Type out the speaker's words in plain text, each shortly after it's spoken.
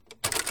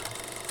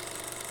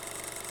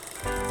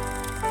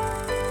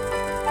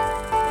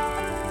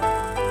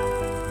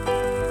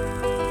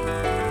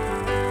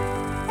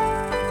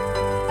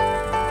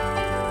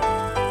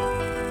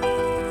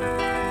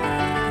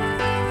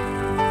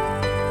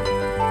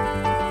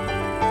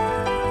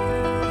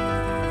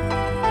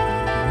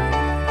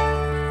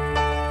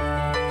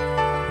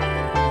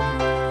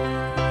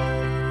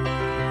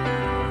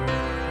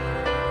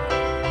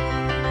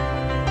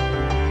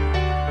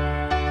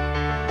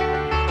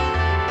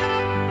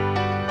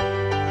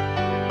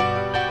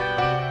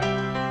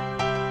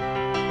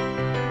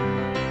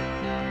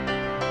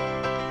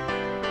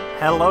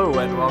Hello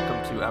and welcome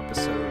to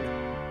episode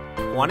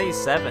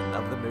 27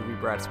 of the Movie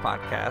Brats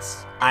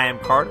podcast. I am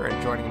Carter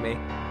and joining me,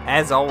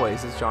 as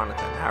always, is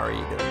Jonathan. How are you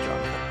doing,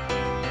 Jonathan?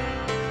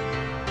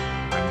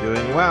 I'm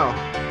doing well.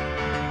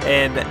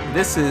 And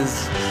this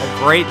is a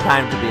great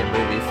time to be a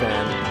movie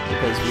fan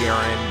because we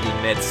are in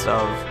the midst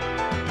of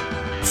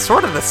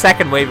sort of the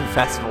second wave of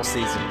festival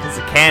season because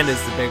Cannes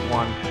is the big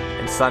one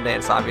and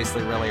Sundance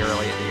obviously really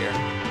early in the year.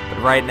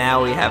 But right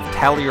now we have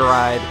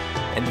Telluride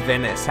and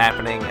Venice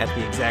happening at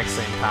the exact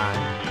same time.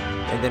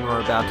 And then we're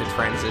about to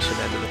transition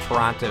into the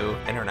Toronto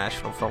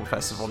International Film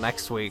Festival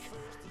next week,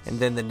 and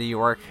then the New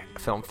York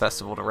Film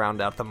Festival to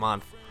round out the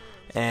month.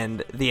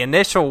 And the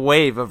initial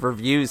wave of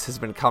reviews has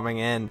been coming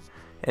in,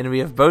 and we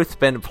have both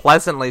been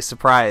pleasantly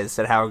surprised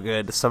at how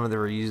good some of the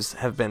reviews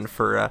have been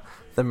for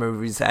the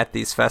movies at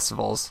these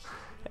festivals.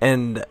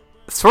 And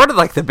sort of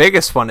like the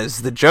biggest one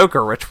is The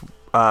Joker, which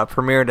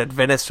premiered at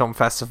Venice Film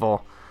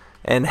Festival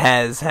and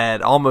has had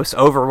almost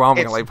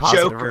overwhelmingly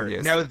positive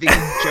reviews. No, the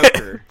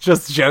Joker.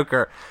 Just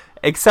Joker.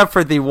 Except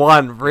for the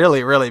one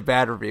really, really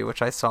bad review,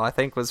 which I saw, I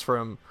think was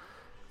from,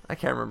 I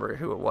can't remember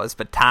who it was,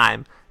 but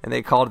Time. And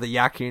they called the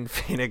Joaquin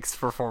Phoenix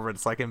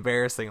performance like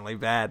embarrassingly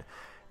bad.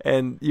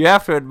 And you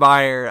have to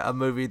admire a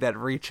movie that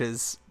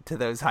reaches to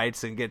those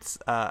heights and gets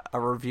a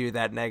review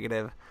that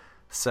negative.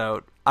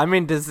 So, I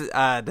mean, does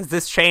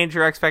this change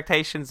your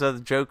expectations of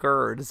the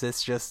Joker, or does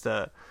this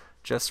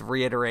just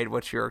reiterate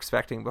what you were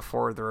expecting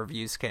before the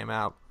reviews came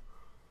out?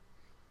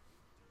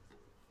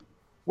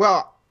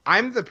 Well,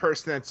 I'm the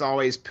person that's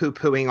always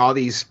poo-pooing all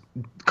these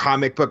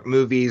comic book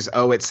movies.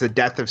 Oh, it's the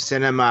death of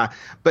cinema.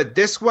 But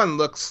this one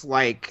looks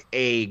like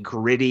a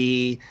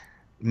gritty,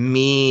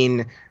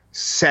 mean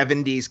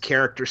 70s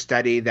character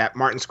study that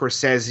Martin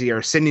Scorsese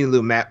or Sidney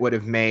Lumet would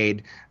have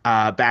made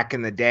back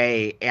in the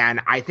day. And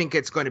I think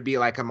it's going to be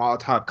like a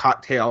Molotov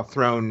cocktail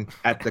thrown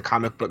at the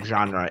comic book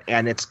genre.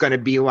 And it's going to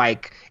be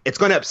like, it's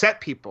going to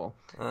upset people.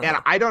 And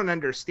I don't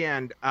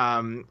understand,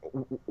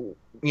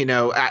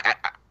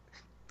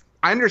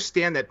 I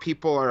understand that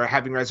people are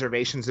having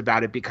reservations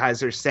about it because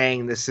they're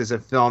saying this is a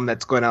film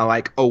that's going to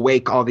like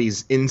awake all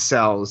these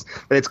incels,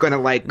 but it's going to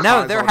like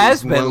no, there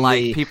has been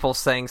like people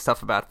saying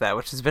stuff about that,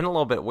 which has been a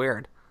little bit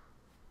weird.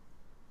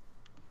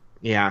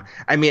 Yeah,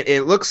 I mean,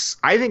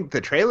 I think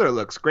the trailer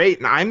looks great,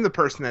 and I'm the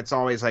person that's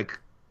always like,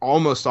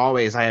 almost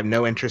always, I have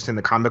no interest in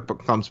the comic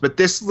book films, but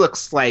this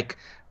looks like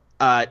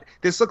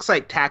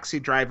Taxi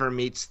Driver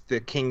meets the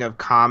King of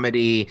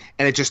Comedy,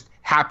 and it just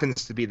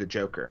happens to be the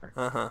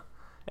Joker.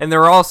 And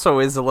there also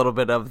is a little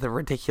bit of the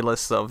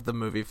ridiculous of the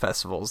movie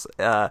festivals.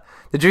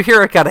 Did you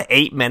hear it got an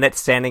 8-minute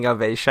standing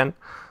ovation?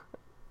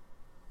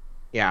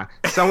 Yeah.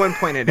 Someone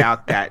pointed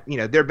out that,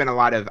 there have been a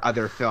lot of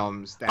other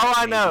films that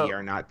maybe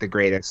are not the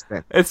greatest.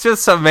 It's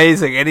just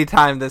amazing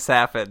anytime this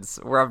happens,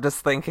 where I'm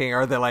just thinking,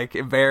 are they like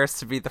embarrassed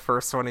to be the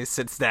first one who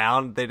sits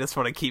down? They just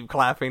want to keep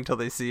clapping until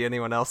they see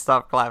anyone else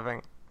stop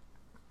clapping.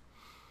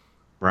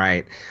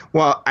 Right.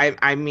 Well,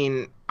 I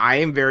mean, I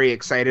am very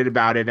excited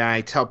about it, and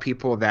I tell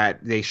people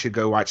that they should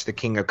go watch The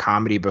King of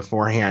Comedy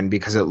beforehand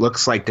because it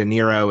looks like De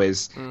Niro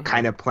is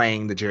kind of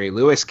playing the Jerry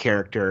Lewis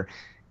character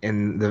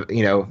in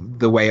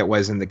the way it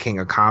was in The King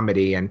of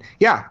Comedy. And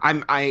yeah,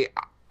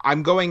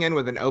 I'm going in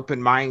with an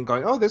open mind,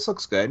 going, oh, this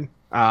looks good.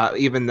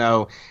 Even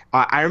though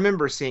I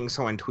remember seeing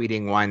someone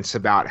tweeting once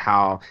about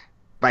how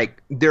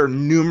like there are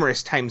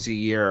numerous times a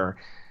year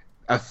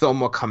a film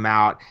will come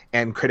out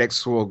and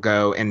critics will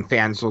go and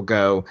fans will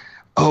go,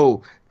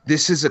 oh,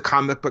 this is a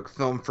comic book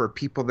film for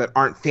people that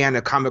aren't fan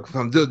of comic book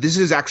films. This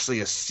is actually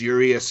a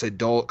serious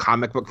adult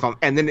comic book film.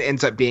 And then it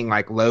ends up being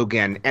like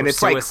Logan. And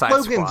it's like,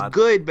 Logan's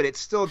good, but it's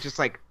still just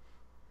like,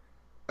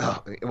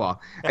 oh, well,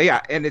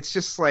 yeah. And it's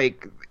just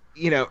like,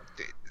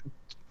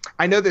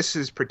 I know this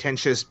is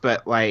pretentious,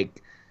 but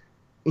like,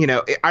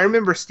 I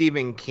remember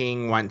Stephen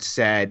King once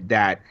said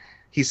that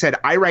he said,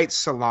 I write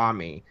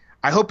salami.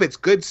 I hope it's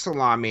good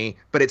salami,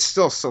 but it's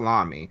still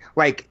salami.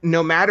 Like,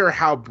 no matter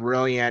how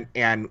brilliant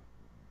and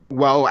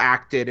well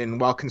acted and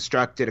well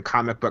constructed a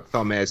comic book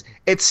film is,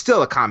 it's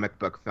still a comic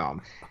book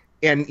film.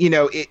 And,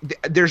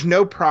 there's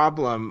no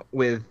problem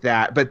with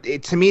that. But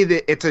to me,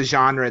 it's a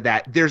genre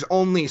that there's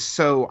only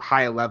so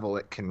high a level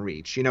it can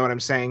reach. You know what I'm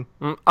saying?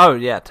 Oh,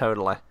 yeah,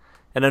 totally.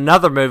 And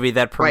another movie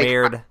that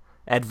premiered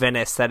at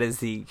Venice that is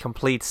the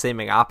complete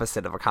seeming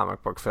opposite of a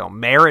comic book film,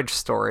 Marriage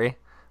Story,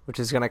 which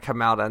is going to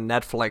come out on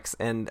Netflix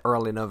in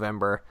early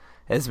November,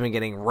 has been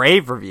getting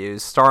rave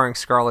reviews, starring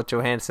Scarlett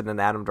Johansson and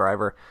Adam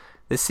Driver.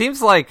 This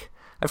seems like,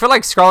 I feel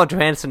like Scarlett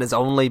Johansson has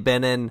only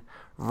been in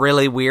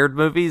really weird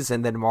movies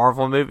and then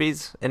Marvel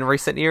movies in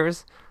recent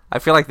years. I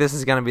feel like this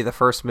is going to be the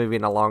first movie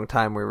in a long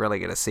time we really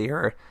get to see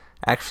her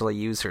actually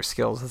use her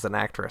skills as an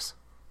actress.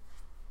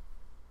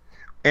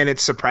 And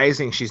it's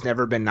surprising she's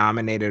never been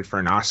nominated for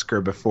an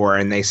Oscar before.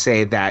 And they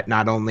say that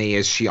not only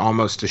is she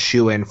almost a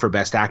shoo-in for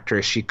Best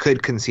Actress, she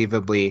could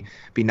conceivably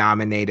be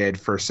nominated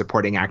for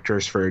supporting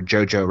actress for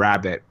Jojo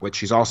Rabbit, which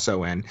she's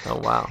also in. Oh,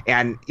 wow.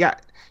 And yeah,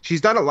 She's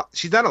done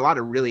a lot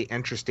of really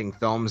interesting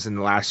films in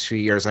the last few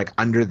years, like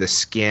Under the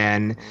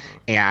Skin,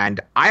 and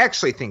I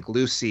actually think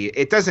Lucy.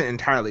 It doesn't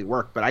entirely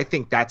work, but I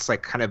think that's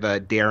like kind of a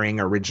daring,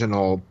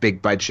 original,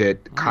 big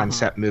budget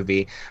concept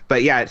movie.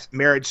 But yeah,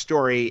 Marriage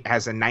Story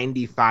has a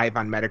 95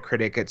 on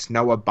Metacritic. It's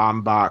Noah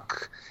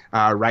Baumbach,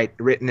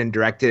 written and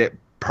directed it.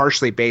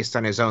 Partially based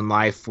on his own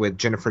life with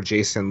Jennifer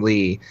Jason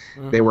Leigh.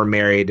 They were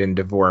married and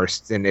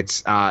divorced, and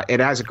it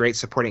has a great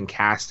supporting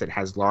cast. It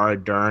has Laura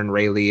Dern,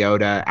 Ray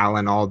Liotta,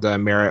 Alan Alda,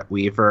 Merritt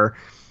Weaver.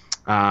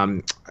 So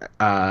and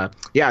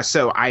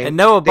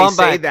Noah Baumbach,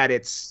 say that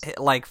it's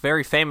like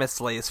very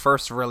famously his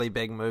first really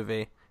big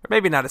movie, or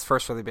maybe not his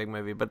first really big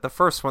movie, but the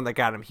first one that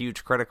got him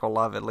huge critical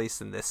love, at least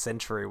in this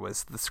century,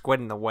 was The Squid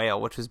and the Whale,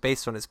 which was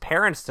based on his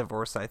parents'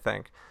 divorce, I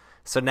think.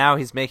 So now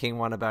he's making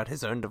one about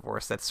his own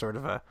divorce. That's sort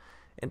of a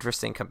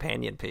interesting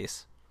companion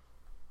piece.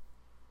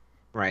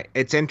 Right.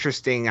 It's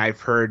interesting.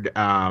 I've heard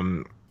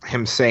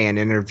him say in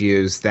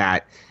interviews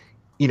that,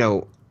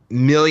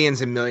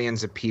 millions and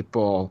millions of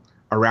people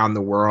around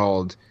the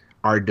world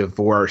are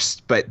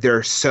divorced, but there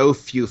are so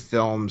few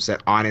films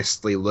that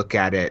honestly look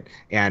at it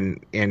and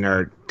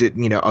are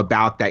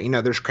about that.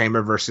 There's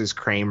Kramer versus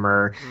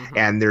Kramer,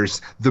 and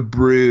there's The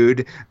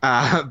Brood,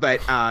 but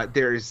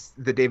there's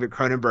the David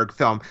Cronenberg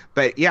film.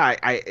 But yeah,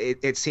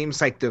 it seems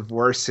like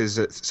divorce is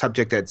a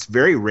subject that's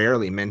very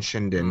rarely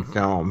mentioned in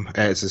film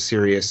as a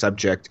serious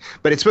subject.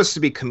 But it's supposed to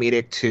be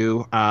comedic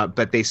too.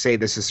 But they say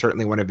this is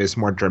certainly one of his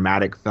more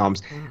dramatic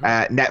films.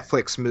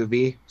 Netflix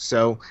movie,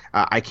 so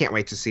I can't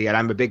wait to see it.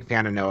 I'm a big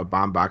fan of Noah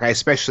Baumbach. I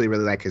especially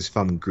really like his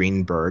film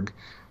Greenberg.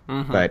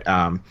 But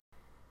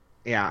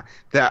yeah,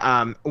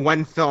 the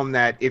one film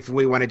that, if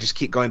we want to just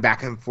keep going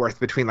back and forth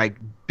between like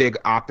big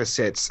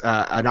opposites,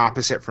 an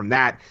opposite from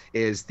that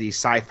is the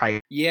sci-fi.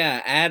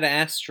 Yeah, Ad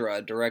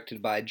Astra,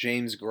 directed by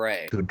James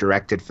Gray, who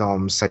directed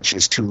films such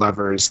as Two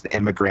Lovers, The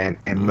Immigrant,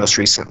 and most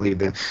recently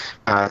the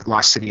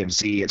Lost City of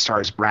Z. It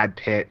stars Brad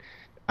Pitt,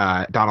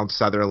 Donald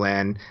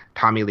Sutherland,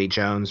 Tommy Lee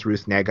Jones,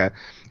 Ruth Negga.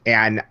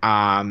 And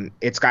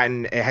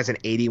it has an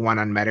 81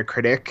 on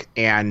Metacritic,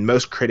 and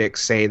most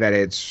critics say that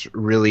it's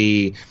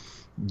really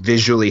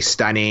visually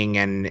stunning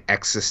and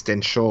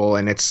existential,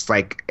 and it's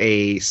like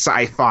a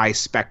sci-fi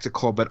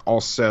spectacle, but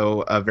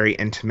also a very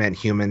intimate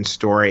human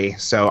story.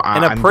 So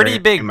and a pretty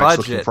big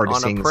budget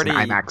on a pretty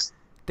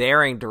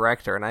daring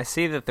director, and I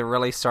see that they're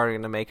really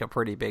starting to make a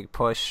pretty big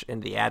push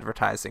in the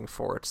advertising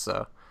for it.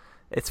 So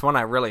it's one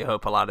I really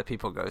hope a lot of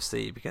people go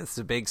see, because it's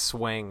a big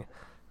swing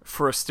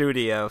for a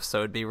studio. So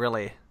it'd be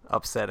really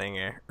upsetting,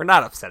 or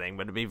not upsetting,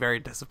 but it'd be very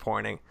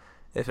disappointing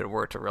if it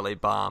were to really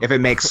bomb. If it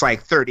makes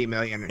like 30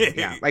 million,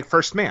 like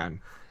First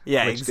Man.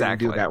 Yeah, which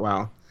exactly. didn't do that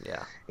well.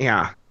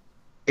 Yeah.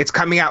 It's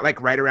coming out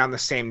like right around the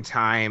same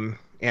time,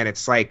 and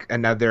it's like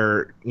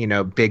another,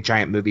 big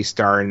giant movie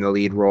star in the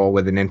lead role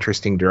with an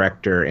interesting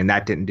director, and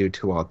that didn't do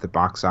too well at the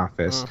box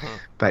office.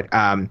 But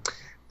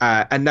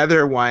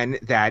another one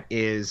that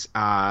is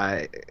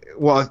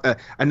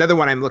another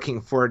one I'm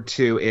looking forward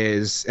to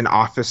is An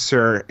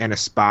Officer and a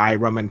Spy,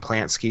 Roman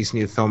Polanski's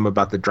new film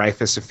about the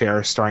Dreyfus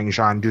Affair, starring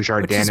Jean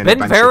Dujardin. Which has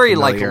been very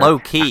low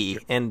key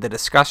in the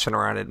discussion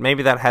around it.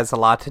 Maybe that has a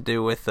lot to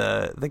do with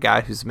the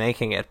guy who's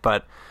making it,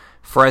 but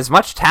for as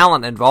much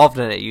talent involved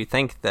in it, you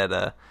think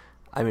that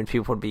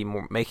people would be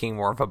making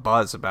more of a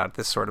buzz about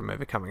this sort of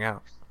movie coming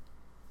out.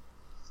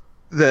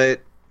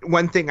 The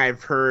one thing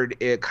I've heard,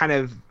 a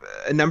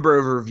number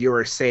of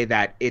reviewers say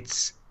that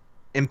it's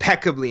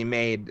impeccably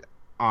made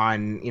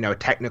on,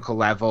 technical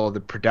level, the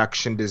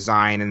production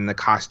design and the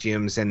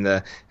costumes and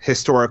the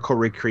historical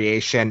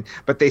recreation,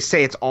 but they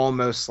say it's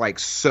almost like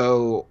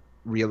so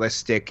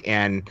realistic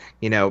and,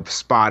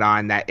 spot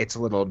on that it's a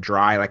little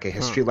dry, like a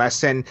history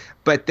lesson.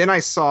 But then I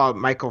saw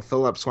Michael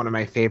Phillips, one of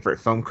my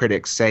favorite film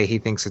critics, say he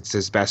thinks it's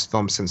his best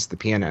film since The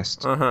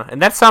Pianist.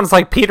 And that sounds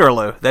like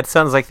Peterloo. That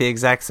sounds like the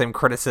exact same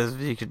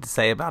criticism you could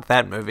say about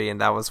that movie,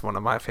 and that was one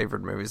of my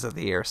favorite movies of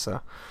the year.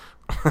 So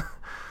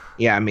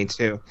yeah, me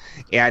too.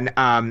 And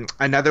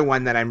another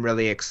one that I'm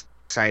really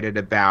excited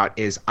about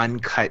is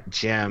Uncut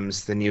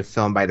Gems, the new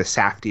film by the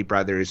Safdie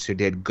brothers, who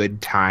did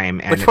Good Time.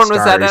 And which one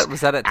was that at?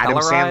 Was that at Adam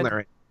Telluride?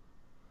 Sandler.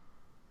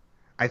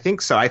 I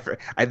think so.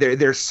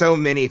 There's so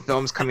many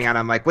films coming out.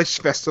 I'm like, which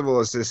festival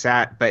is this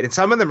at? And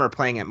some of them are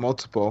playing at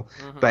multiple.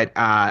 But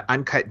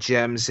Uncut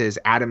Gems is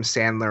Adam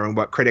Sandler, and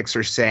what critics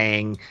are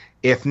saying,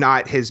 if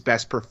not his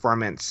best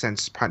performance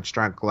since Punch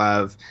Drunk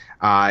Love,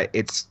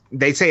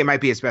 they say it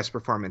might be his best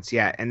performance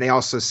yet. And they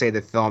also say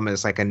the film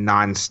is like a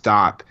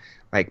nonstop,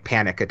 like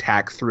panic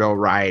attack thrill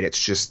ride. It's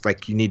just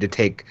like you need to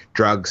take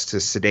drugs to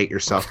sedate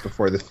yourself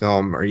before the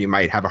film, or you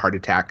might have a heart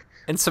attack.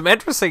 And some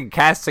interesting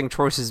casting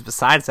choices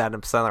besides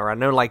Adam Sandler. I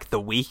know like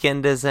The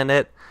Weeknd is in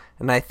it,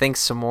 and I think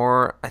some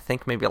more. I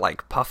think maybe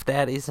like Puff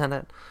Daddy's in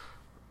it.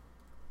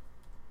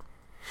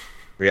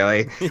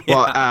 Really? Yeah.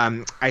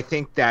 Well, I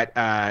think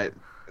that.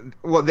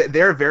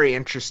 They're a very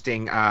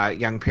interesting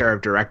young pair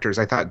of directors.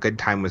 I thought Good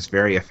Time was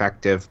very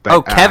effective.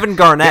 But, Kevin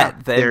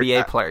Garnett, the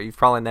NBA player. You've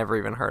probably never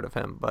even heard of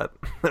him, but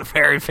a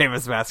very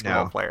famous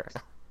basketball player.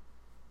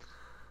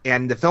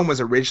 and the film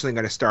was originally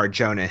going to star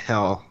Jonah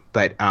Hill,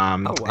 but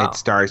Oh wow. it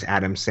stars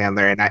Adam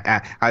Sandler.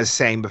 And I was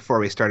saying before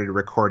we started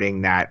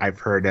recording that I've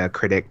heard a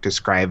critic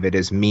describe it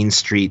as Mean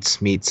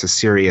Streets meets A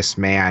Serious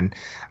Man,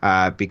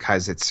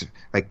 because it's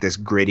like this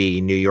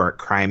gritty New York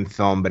crime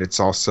film, but it's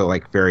also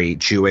like very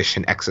Jewish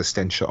and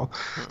existential.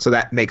 So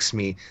that makes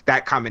me,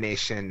 that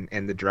combination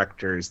and the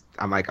directors,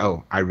 I'm like,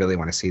 oh, I really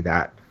want to see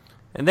that.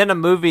 And then a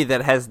movie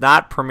that has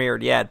not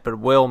premiered yet, but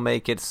will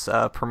make its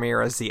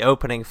premiere as the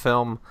opening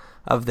film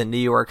of the New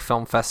York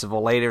Film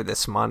Festival later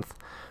this month.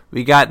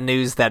 We got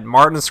news that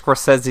Martin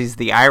Scorsese's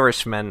The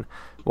Irishman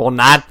will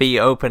not be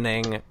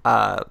opening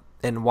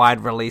in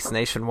wide release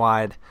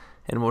nationwide,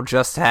 and will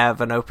just have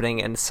an opening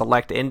in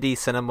select indie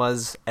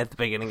cinemas at the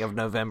beginning of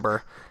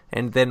November,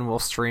 and then will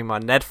stream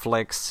on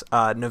Netflix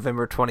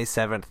November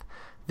 27th,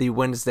 the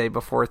Wednesday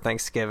before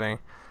Thanksgiving.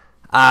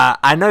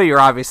 I know you're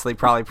obviously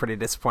probably pretty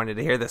disappointed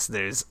to hear this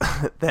news,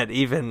 that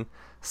even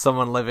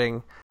someone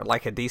living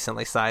like a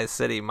decently sized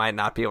city might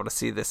not be able to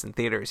see this in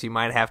theaters. You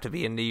might have to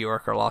be in New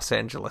York or Los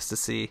Angeles to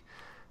see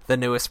the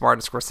newest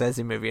Martin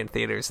Scorsese movie in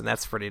theaters, and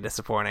that's pretty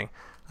disappointing.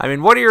 I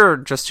mean, what are your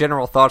just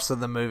general thoughts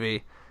on the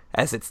movie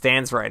as it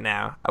stands right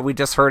now? We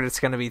just heard it's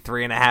going to be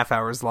 3.5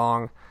 hours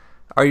long.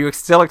 Are you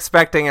still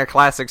expecting a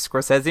classic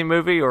Scorsese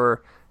movie,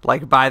 or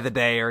like by the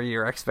day are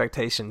your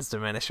expectations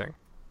diminishing?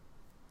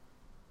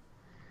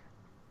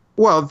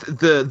 Well,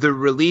 the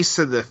release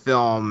of the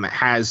film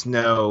has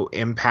no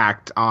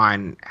impact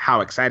on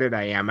how excited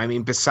I am. I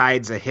mean,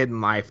 besides A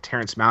Hidden Life,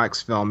 Terrence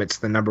Malick's film, it's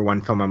the number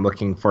one film I'm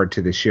looking forward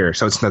to this year.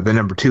 So it's not the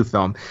number two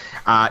film.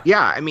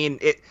 Yeah, I mean,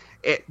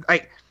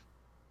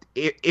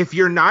 if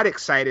you're not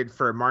excited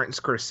for a Martin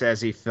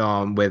Scorsese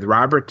film with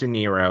Robert De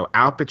Niro,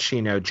 Al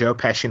Pacino, Joe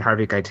Pesci, and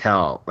Harvey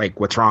Keitel, like,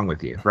 what's wrong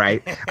with you,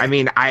 right? I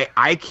mean,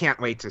 I can't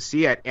wait to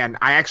see it. And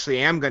I actually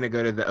am going to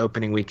go to the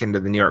opening weekend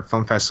of the New York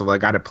Film Festival. I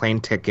got a plane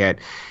ticket.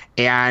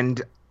 And,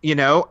 you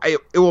know,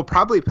 it will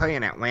probably play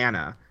in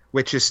Atlanta,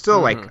 which is still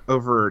like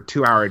over a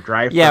 2-hour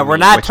drive. Yeah, from we're me,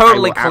 not which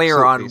totally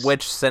clear on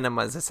which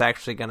cinemas it's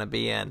actually going to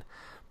be in.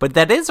 But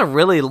that is a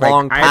really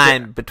long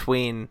time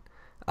between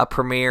a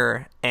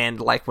premiere and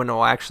like when it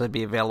will actually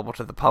be available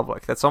to the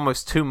public. That's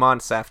almost 2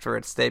 months after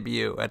its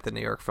debut at the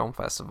New York Film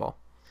Festival.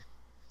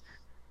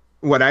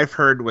 What I've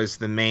heard was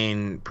the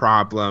main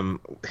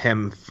problem,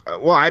 I'm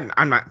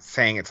not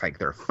saying it's like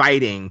they're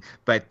fighting,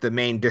 but the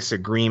main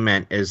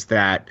disagreement is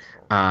that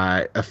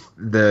a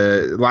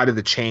lot of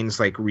the chains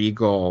like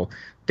Regal,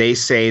 they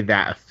say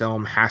that a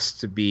film has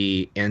to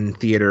be in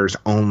theaters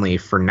only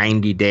for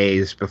 90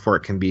 days before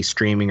it can be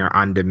streaming or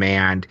on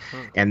demand.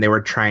 And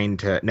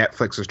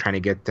Netflix was trying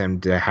to get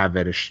them to have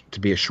it to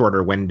be a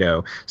shorter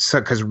window. So,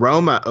 because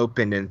Roma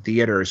opened in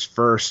theaters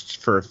first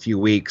for a few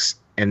weeks,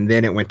 and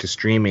then it went to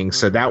streaming.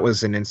 So that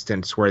was an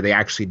instance where they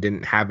actually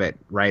didn't have it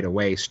right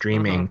away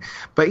streaming.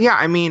 But yeah,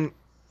 I mean,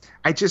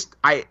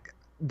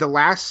 the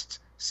last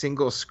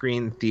single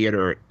screen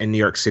theater in New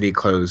York City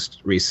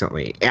closed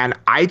recently. And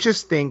I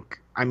think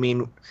we're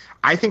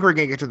going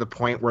to get to the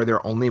point where there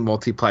are only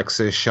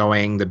multiplexes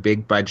showing the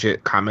big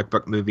budget comic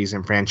book movies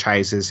and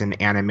franchises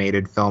and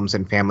animated films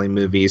and family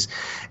movies.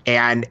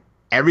 And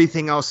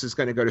everything else is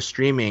going to go to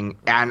streaming.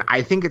 And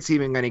I think it's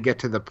even going to get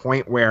to the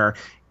point where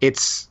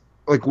it's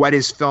like, what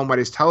is film? What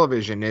is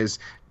television? Is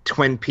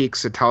Twin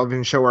Peaks a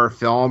television show or a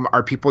film?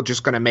 Are people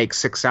just going to make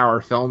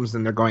 6-hour films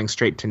and they're going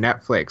straight to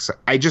Netflix?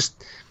 I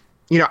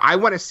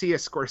want to see a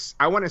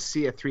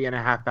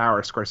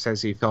 3.5-hour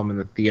Scorsese film in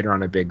the theater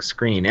on a big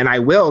screen. And I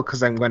will,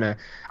 because I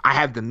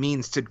have the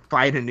means to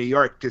fly to New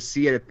York to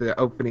see it at the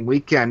opening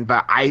weekend.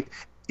 But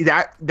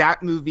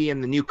that movie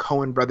and the new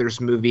Coen Brothers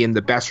movie and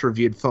the best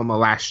reviewed film of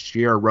last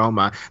year,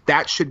 Roma,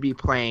 that should be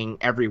playing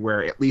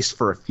everywhere, at least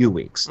for a few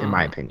weeks, in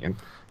my opinion.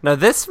 Now,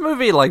 this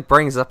movie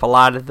brings up a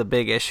lot of the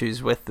big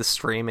issues with the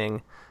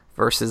streaming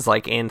versus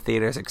in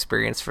theaters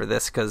experience for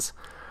this, because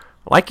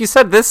like you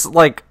said, this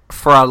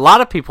for a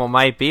lot of people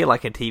might be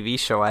like a TV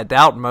show. I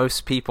doubt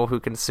most people who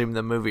consume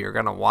the movie are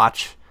going to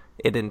watch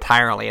it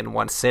entirely in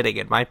one sitting.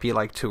 It might be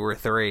 2 or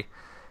 3.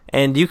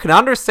 And you can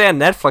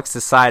understand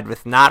Netflix's side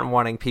with not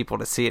wanting people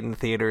to see it in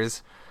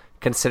theaters,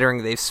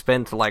 considering they've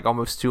spent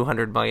almost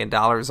 $200 million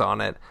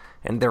on it,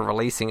 and they're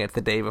releasing it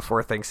the day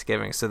before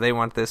Thanksgiving. So they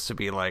want this to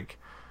be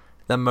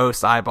the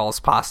most eyeballs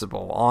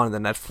possible on the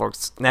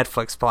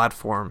Netflix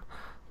platform.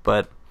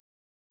 But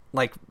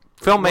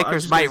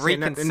filmmakers might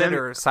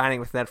reconsider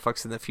signing with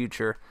Netflix in the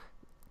future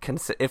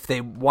if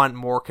they want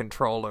more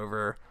control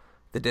over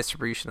the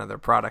distribution of their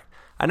product.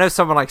 I know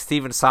someone like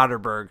Steven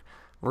Soderbergh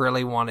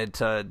really wanted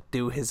to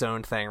do his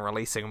own thing,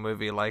 releasing a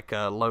movie like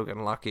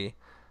Logan Lucky,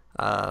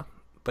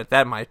 but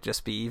that might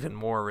just be even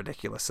more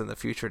ridiculous in the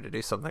future to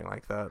do something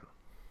like that.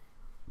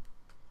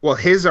 Well,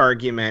 his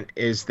argument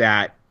is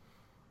that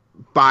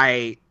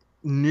by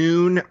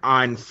noon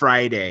on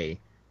Friday,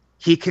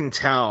 he can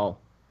tell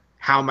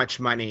how much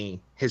money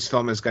his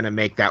film is going to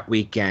make that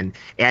weekend.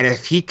 And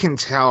if he can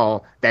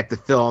tell that the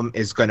film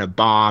is going to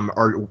bomb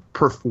or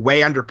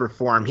way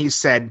underperform, he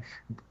said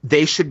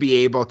they should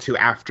be able to,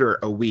 after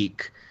a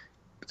week,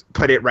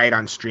 put it right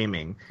on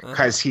streaming,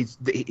 because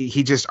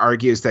he just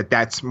argues that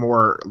that's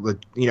more,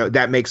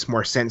 that makes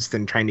more sense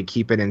than trying to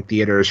keep it in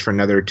theaters for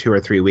another 2 or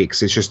 3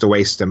 weeks. It's just a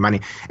waste of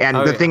money. And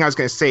thing I was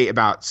going to say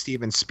about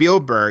Steven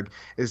Spielberg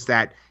is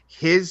that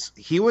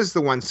he was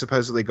the one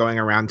supposedly going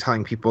around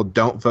telling people,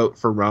 don't vote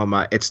for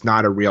Roma, it's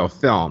not a real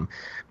film,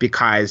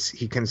 because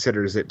he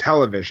considers it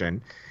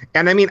television.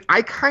 And I mean,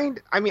 I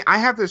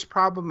have this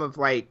problem of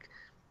like,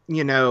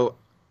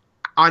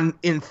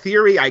 in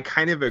theory, I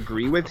kind of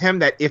agree with him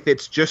that if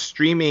it's just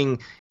streaming,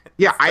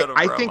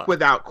 I think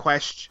without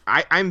question,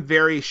 I'm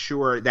very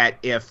sure that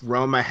if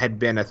Roma had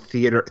been a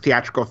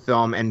theatrical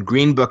film and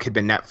Green Book had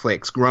been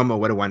Netflix, Roma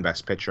would have won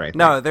Best Picture, I think.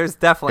 No, there's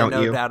definitely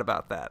no doubt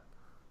about that.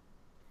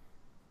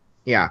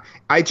 Yeah,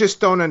 I just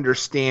don't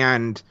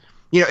understand.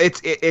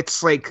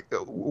 It's like,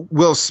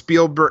 will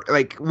Spielberg,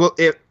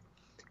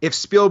 if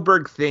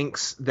Spielberg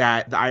thinks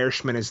that The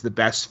Irishman is the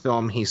best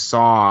film he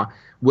saw,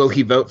 will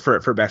he vote for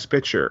it for Best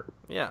Picture?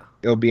 Yeah,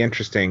 it'll be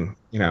interesting.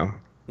 No,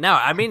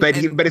 I mean, but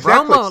if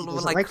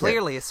Roma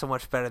clearly is so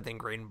much better than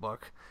Green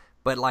Book,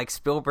 but like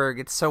Spielberg,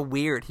 it's so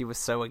weird he was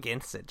so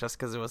against it just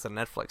because it was a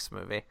Netflix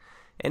movie,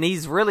 and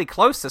he's really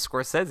close to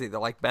Scorsese. They're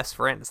like best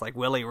friends. Like,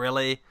 will he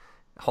really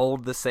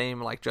hold the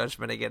same like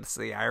judgment against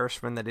The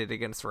Irishman that he did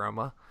against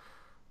Roma?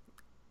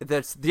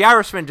 That's The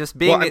Irishman just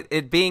being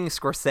it being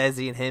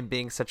Scorsese and him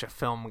being such a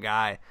film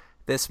guy.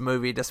 This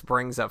movie just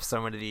brings up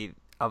so many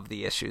of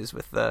the issues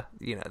with the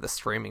the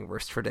streaming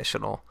versus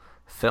traditional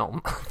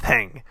film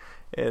thing,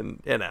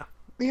 and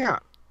yeah,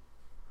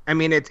 I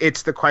mean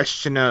it's the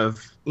question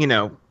of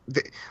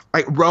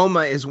like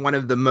Roma is one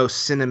of the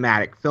most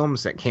cinematic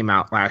films that came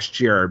out last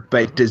year,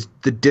 but does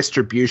the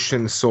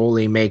distribution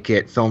solely make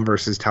it film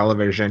versus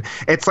television?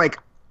 It's like,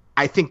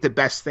 I think the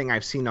best thing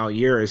I've seen all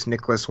year is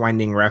Nicholas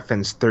Winding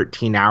Refn's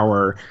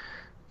 13-hour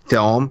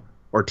film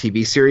or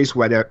TV series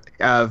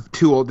of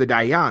Too Old to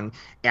Die Young,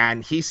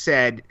 and he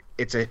said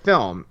it's a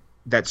film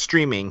that's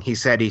streaming. He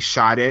said he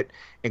shot it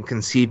and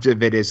conceived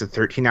of it as a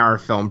 13-hour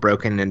film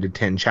broken into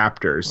 10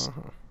 chapters.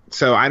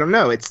 So I don't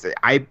know.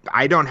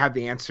 I don't have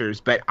the answers,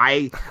 but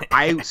I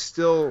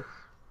still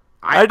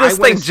I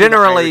just think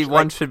generally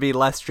one should be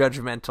less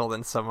judgmental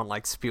than someone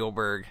like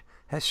Spielberg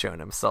has shown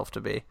himself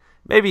to be.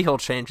 Maybe he'll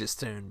change his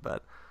tune,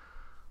 but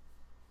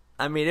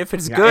I mean, if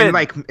it's good,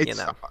 like,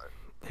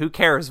 who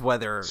cares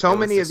whether so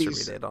many of these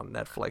distributed on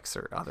Netflix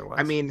or otherwise?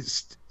 I mean,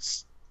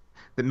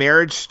 The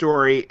Marriage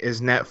Story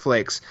is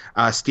Netflix.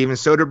 Steven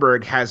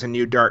Soderbergh has a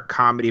new dark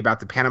comedy about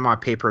the Panama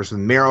Papers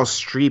with Meryl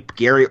Streep,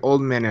 Gary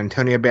Oldman,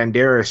 Antonio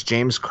Banderas,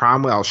 James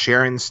Cromwell,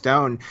 Sharon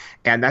Stone,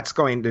 and that's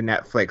going to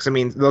Netflix. I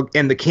mean,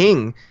 and The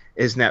King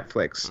is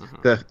Netflix,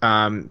 the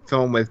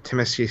film with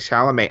Timothée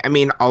Chalamet. I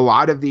mean, a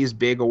lot of these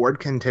big award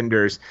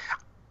contenders.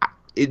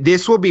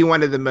 This will be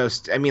one of the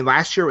most. I mean,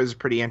 last year was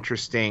pretty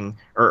interesting,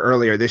 or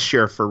earlier this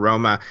year for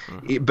Roma,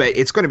 but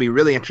it's going to be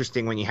really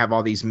interesting when you have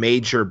all these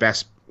major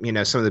best,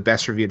 some of the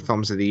best reviewed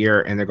films of the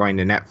year, and they're going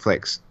to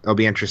Netflix. It'll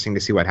be interesting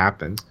to see what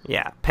happens.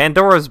 Yeah,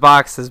 Pandora's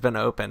box has been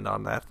opened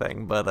on that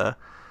thing, but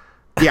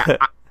yeah,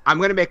 I'm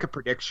going to make a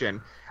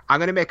prediction. I'm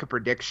going to make a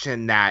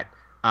prediction that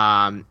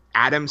Adam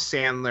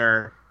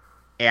Sandler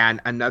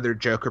and another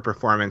Joker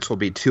performance will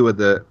be two of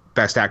the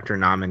Best Actor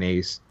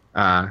nominees.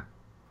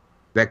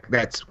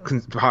 That's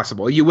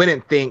possible. You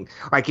wouldn't think,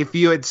 like, if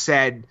you had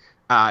said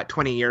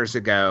 20 years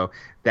ago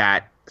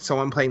that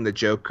someone playing the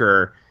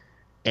Joker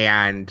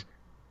and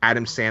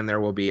Adam Sandler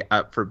will be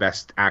up for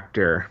Best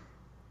Actor.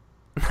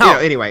 No,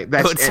 anyway,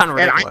 that's it would sound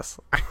ridiculous.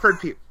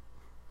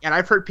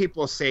 I've heard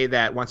people say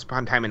that Once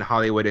Upon a Time in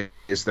Hollywood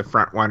is the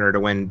front runner to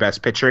win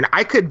Best Picture, and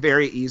I could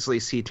very easily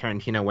see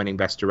Tarantino winning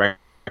Best Director.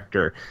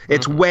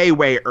 It's way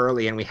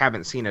early and we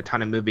haven't seen a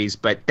ton of movies,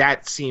 but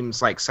that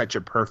seems like such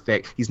a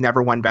perfect. He's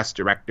never won Best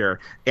Director.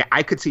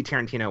 I could see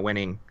Tarantino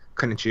winning,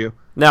 couldn't you?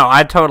 No,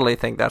 I totally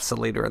think that's the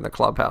leader in the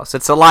clubhouse.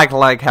 It's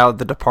like how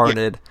The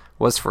Departed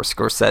was for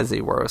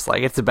Scorsese, where it was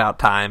like, it's about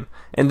time,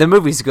 and the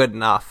movie's good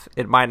enough.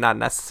 It might not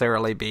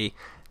necessarily be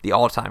the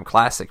all-time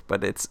classic,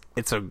 but it's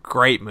a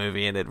great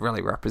movie and it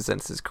really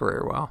represents his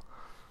career well.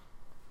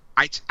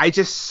 I'm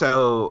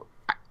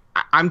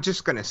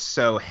just gonna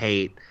so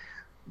hate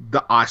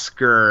the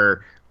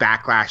Oscar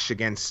backlash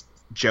against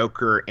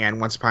Joker and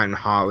Once Upon in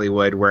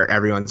Hollywood, where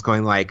everyone's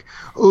going like,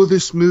 "Oh,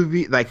 this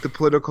movie," like the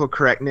political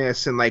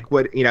correctness and like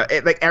what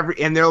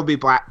and there'll be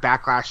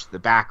backlash to the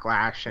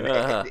backlash,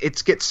 and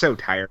it gets so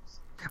tired.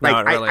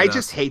 Like, no, really I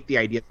just hate the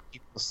idea that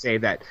people say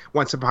that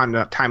Once Upon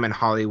a Time in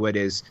Hollywood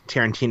is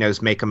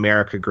Tarantino's Make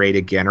America Great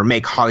Again or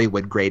Make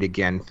Hollywood Great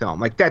Again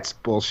film. Like, that's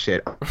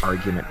bullshit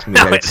argument to me.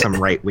 That it's some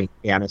right wing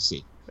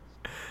fantasy.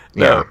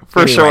 No,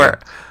 for sure.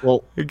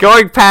 Well,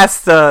 going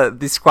past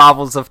the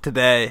squabbles of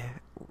today,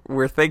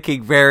 we're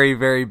thinking very,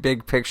 very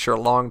big picture,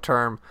 long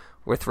term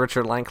with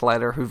Richard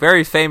Linklater, who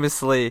very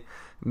famously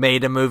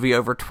made a movie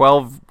over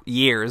 12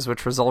 years,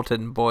 which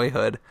resulted in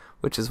Boyhood,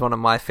 which is one of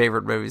my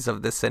favorite movies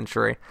of this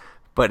century.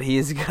 But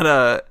he's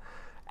gonna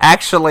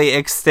actually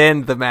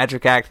extend the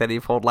magic act that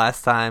he pulled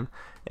last time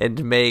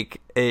and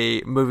make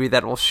a movie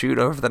that will shoot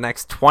over the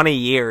next 20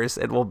 years.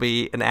 It will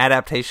be an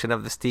adaptation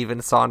of the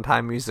Stephen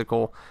Sondheim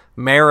musical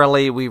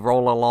Merrily We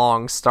Roll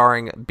Along,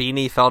 starring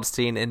Beanie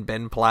Feldstein and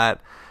Ben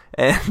Platt.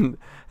 And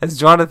as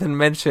Jonathan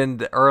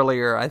mentioned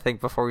earlier, I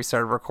think before we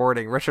started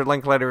recording, Richard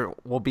Linklater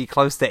will be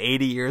close to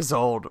 80 years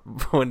old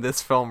when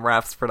this film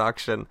wraps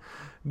production.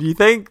 Do you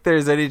think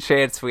there's any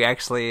chance we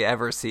actually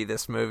ever see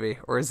this movie?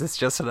 Or is this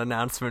just an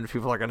announcement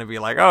people are going to be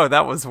like, oh,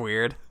 that was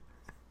weird?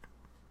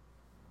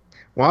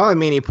 Well, I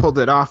mean, he pulled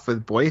it off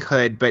with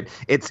Boyhood, but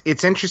it's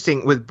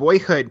interesting. With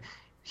Boyhood,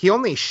 he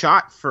only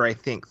shot for, I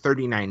think,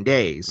 39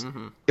 days.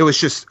 Mm-hmm. It was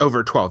just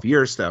over 12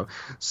 years, though.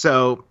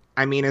 So,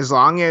 I mean, as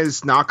long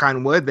as, knock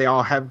on wood, they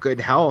all have good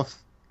health,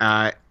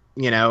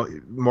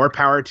 more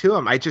power to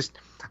them.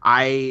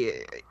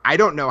 I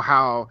don't know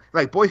how,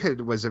 like,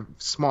 Boyhood was a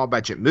small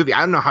budget movie. I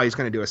don't know how he's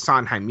going to do a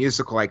Sondheim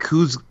musical. Like,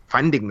 who's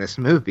funding this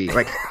movie?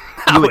 Like,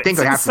 you would think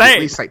it would have to be at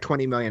least like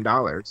 $20 million.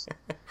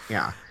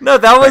 Yeah. No,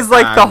 that was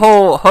like the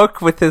whole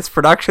hook with his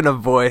production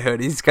of Boyhood.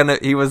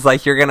 He was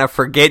like, you're gonna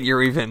forget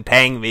you're even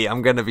paying me.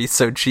 I'm gonna be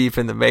so cheap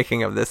in the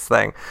making of this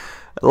thing.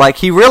 Like,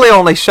 he really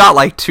only shot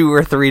like 2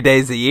 or 3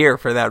 days a year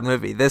for that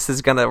movie. This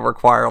is gonna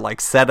require like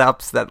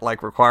setups that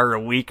like require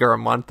a week or a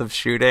month of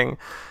shooting.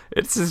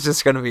 This is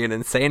just gonna be an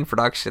insane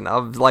production.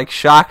 I'm like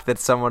shocked that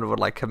someone would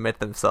like commit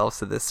themselves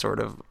to this sort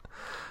of,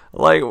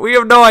 like, we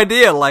have no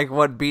idea like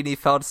what Beanie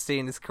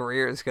Feldstein's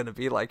career is gonna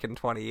be like in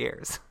 20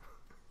 years.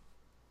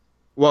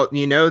 Well,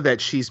 you know that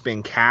she's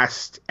been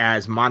cast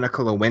as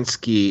Monica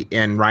Lewinsky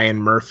in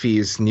Ryan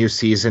Murphy's new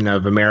season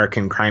of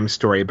American Crime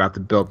Story about the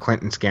Bill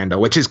Clinton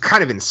scandal, which is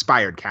kind of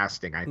inspired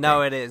casting, I think.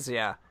 No, it is,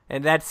 yeah.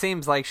 And that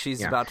seems like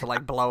she's about to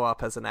like blow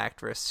up as an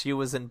actress. She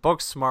was in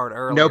Booksmart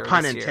earlier. No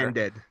pun this year,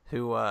 intended.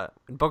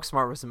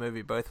 Booksmart was a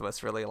movie both of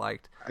us really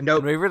liked. No,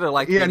 and we really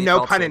liked. Yeah, Beanie no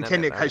Feldstein pun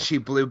intended, because she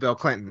blew Bill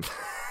Clinton.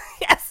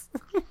 Yes.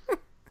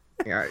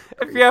 Yeah.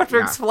 If you have to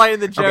explain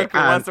the joke, it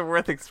wasn't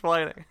worth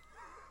explaining.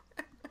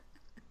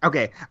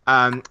 Okay,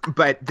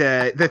 but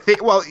the thing,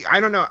 well,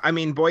 I don't know. I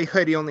mean,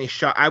 Boyhood, he only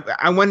shot.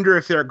 I wonder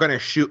if they're going to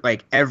shoot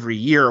like every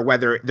year, or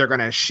whether they're going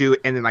to shoot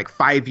and then like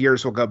 5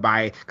 years will go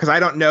by. Because I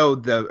don't know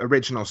the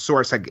original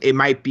source. Like, it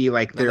might be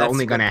like they're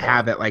only going to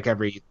have it like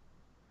every.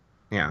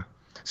 Yeah,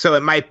 so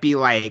it might be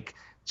like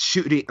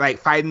shooting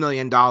like $5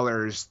 million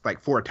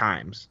like 4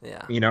 times.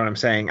 Yeah, you know what I'm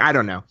saying? I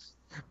don't know.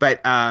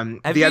 But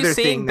have the other you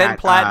seen thing Ben that,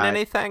 Platt in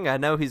anything? I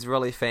know he's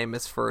really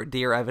famous for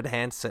Dear Evan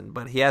Hansen,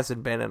 but he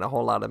hasn't been in a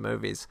whole lot of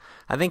movies.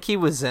 I think he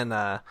was in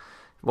what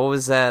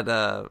was that?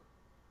 The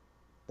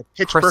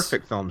Pitch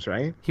Perfect films,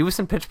 right? He was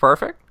in Pitch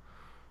Perfect,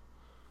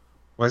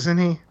 wasn't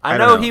he? I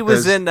know he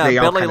was in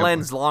Billy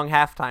Lynn's Long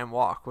Halftime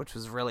Walk, which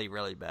was really,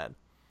 really bad.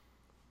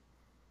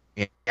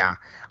 Yeah.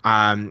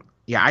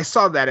 Yeah, I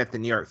saw that at the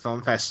New York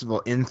Film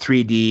Festival in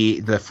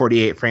 3D, the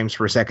 48 frames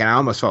per second. I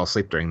almost fell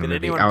asleep during the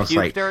movie. Anyone I was puke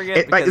like, during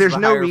it like, there's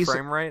no reason.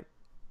 Frame rate?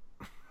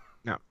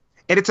 No,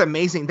 and it's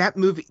amazing that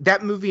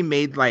movie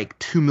made like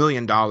 $2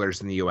 million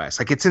in the U.S.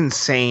 Like, it's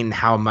insane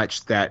how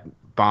much that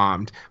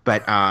bombed.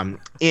 But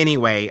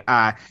anyway,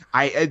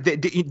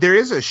 there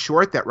is a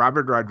short that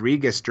Robert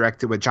Rodriguez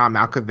directed with John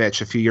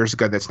Malkovich a few years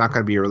ago that's not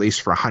going to be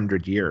released for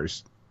 100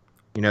 years.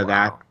 You know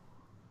that?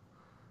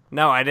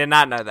 No, I did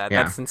not know that.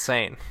 Yeah. That's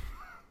insane.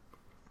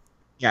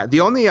 Yeah,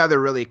 the only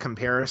other really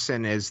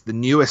comparison is the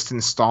newest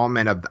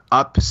installment of the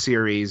Up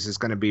series is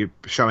going to be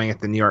showing at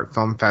the New York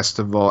Film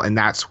Festival, and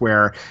that's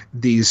where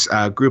these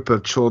group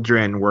of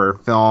children were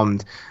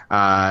filmed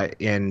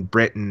in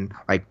Britain,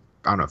 like,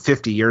 I don't know,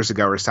 50 years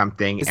ago or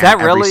something. Is that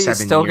really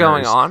still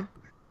going on?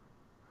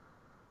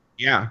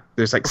 Yeah,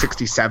 there's like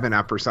 67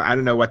 Up or something. I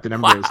don't know what the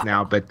number is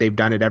now, but they've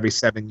done it every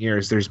 7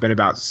 years. There's been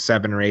about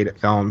 7 or 8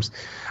 films.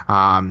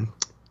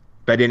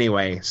 But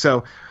anyway,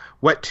 so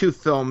what 2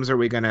 films are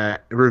we going to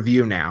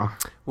review now?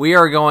 We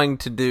are going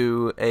to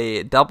do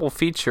a double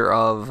feature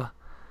of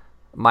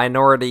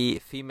minority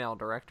female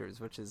directors,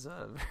 which is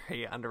a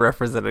very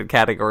underrepresented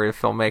category of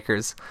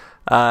filmmakers.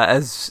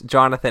 As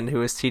Jonathan,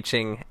 who is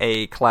teaching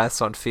a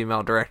class on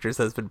female directors,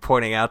 has been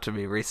pointing out to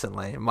me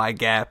recently, my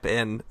gap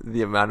in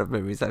the amount of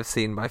movies I've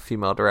seen by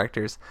female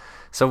directors.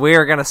 So we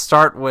are going to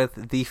start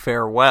with The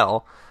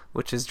Farewell,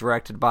 which is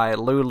directed by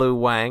Lulu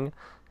Wang,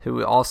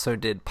 who also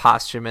did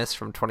Posthumous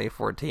from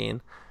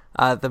 2014.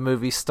 The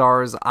movie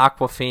stars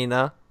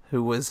Awkwafina,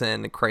 who was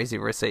in Crazy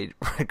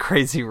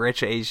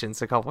Rich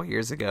Asians a couple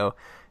years ago,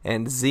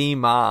 and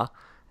Zima.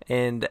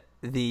 And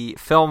the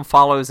film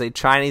follows a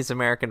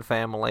Chinese-American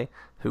family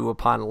who,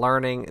 upon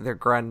learning their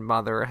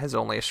grandmother has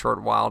only a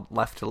short while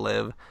left to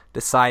live,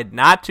 decide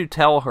not to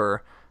tell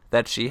her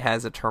that she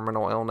has a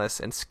terminal illness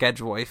and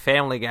schedule a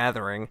family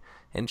gathering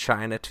in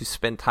China to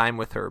spend time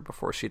with her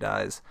before she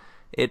dies.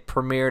 It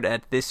premiered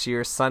at this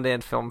year's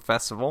Sundance Film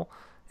Festival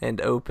and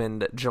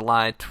opened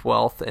July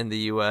 12th in the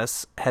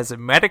U.S., has a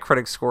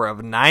Metacritic score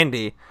of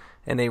 90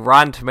 and a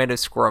Rotten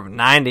Tomatoes score of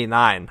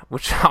 99,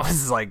 which I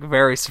was like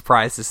very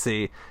surprised to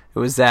see. It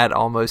was that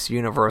almost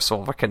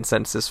universal of a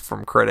consensus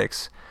from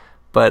critics.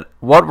 But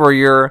what were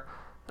your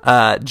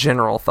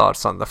general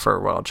thoughts on The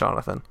Farewell,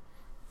 Jonathan?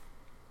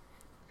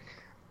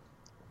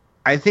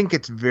 I think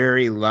it's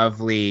very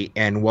lovely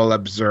and well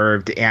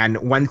observed. And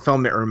one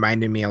film it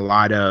reminded me a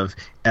lot of,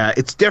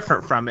 it's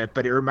different from it,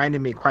 but it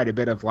reminded me quite a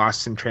bit of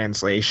Lost in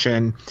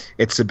Translation.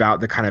 It's about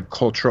the kind of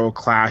cultural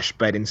clash,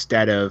 but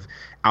instead of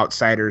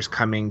outsiders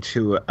coming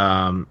to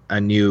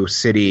a new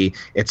city,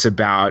 it's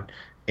about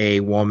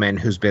a woman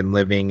who's been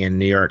living in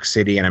New York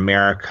City in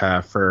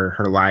America for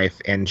her life,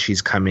 and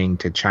she's coming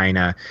to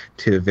China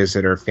to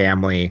visit her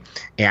family.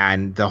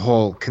 And the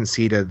whole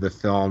conceit of the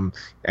film,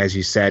 as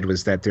you said,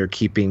 was that they're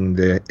keeping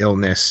the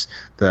illness,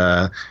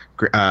 the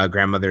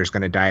grandmother is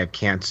going to die of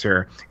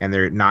cancer, and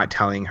they're not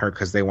telling her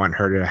because they want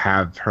her to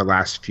have her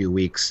last few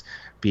weeks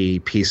be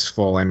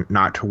peaceful and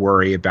not to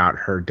worry about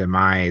her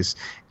demise.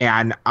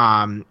 And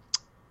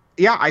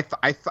yeah, I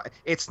thought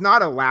it's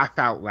not a laugh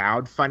out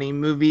loud funny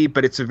movie,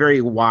 but it's a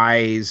very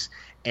wise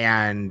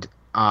and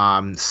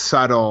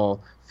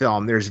subtle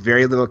film. There's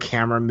very little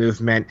camera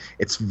movement.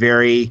 It's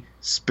very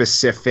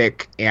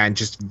specific and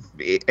just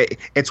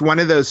it's one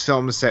of those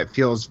films that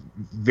feels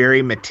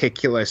very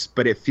meticulous,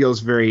 but it feels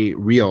very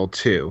real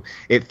too.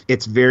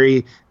 It's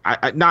very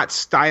not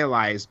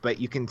stylized, but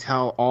you can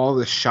tell all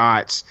the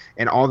shots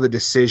and all the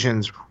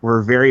decisions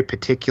were very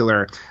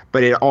particular,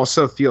 but it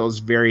also feels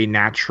very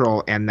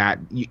natural, and that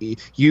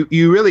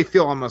you really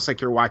feel almost like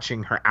you're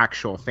watching her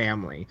actual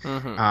family.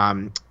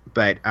 Mm-hmm.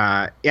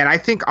 And I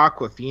think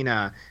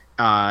Awkwafina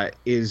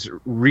is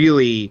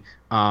really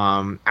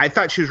I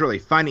thought she was really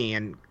funny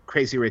in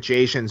Crazy Rich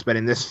Asians, but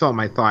in this film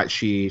I thought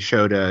she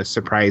showed a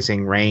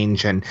surprising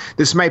range. And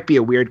this might be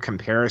a weird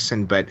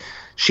comparison, but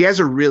she has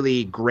a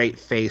really great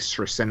face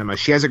for cinema.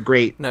 She has a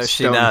great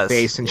stone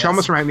face, and she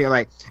almost reminds me of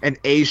like an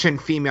Asian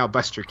female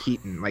Buster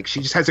Keaton. Like, she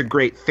just has a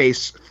great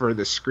face for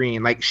the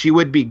screen. Like, she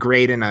would be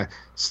great in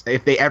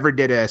if they ever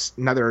did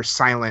another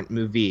silent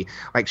movie.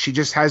 Like, she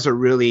just has a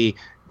really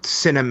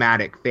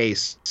cinematic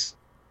face.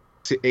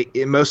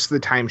 Most of the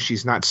time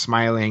she's not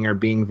smiling or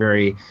being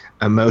very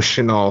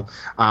emotional,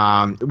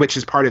 which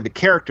is part of the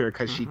character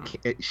because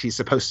she's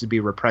supposed to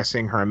be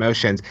repressing her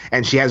emotions,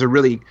 and she has a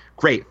really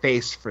great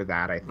face for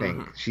that, I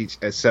think.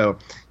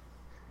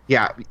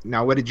 Yeah.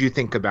 Now, what did you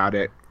think about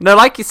it? No,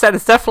 like you said,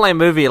 it's definitely a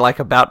movie like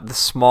about the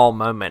small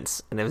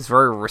moments, and it was a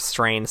very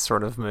restrained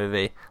sort of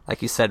movie.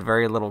 Like you said,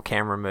 very little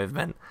camera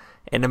movement.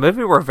 In a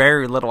movie where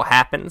very little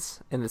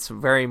happens, and it's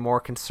very more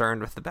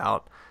concerned with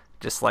about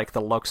just like the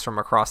looks from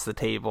across the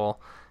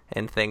table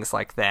and things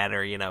like that,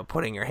 or, you know,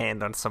 putting your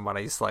hand on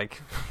somebody's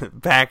like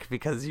back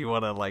because you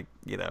want to, like,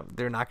 you know,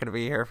 they're not going to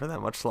be here for that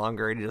much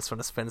longer and you just want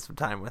to spend some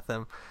time with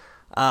them.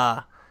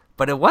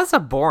 But it was a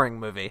boring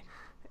movie,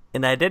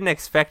 and I didn't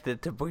expect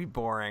it to be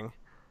boring.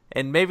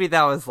 And maybe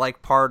that was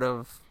like part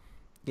of,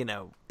 you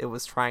know, it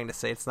was trying to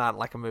say it's not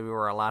like a movie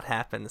where a lot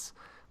happens.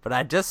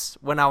 But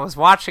when I was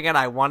watching it,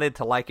 I wanted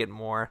to like it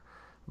more,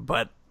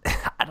 but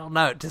I don't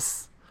know,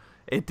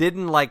 it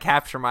didn't like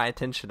capture my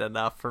attention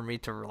enough for me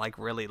to like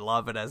really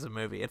love it as a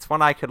movie. It's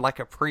one I could like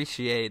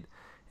appreciate,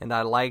 and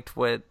I liked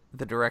what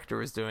the director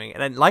was doing.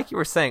 And like you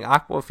were saying,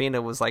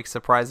 Awkwafina was like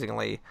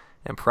surprisingly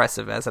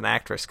impressive as an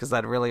actress, because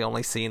I'd really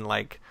only seen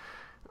like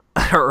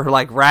her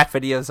like rap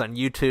videos on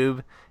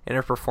YouTube and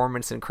her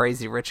performance in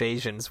Crazy Rich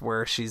Asians,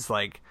 where she's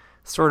like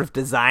sort of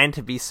designed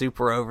to be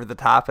super over the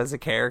top as a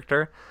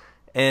character.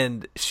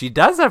 And she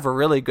does have a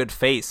really good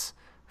face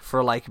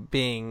for like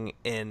being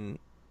in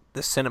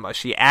the cinema.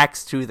 She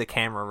acts to the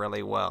camera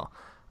really well.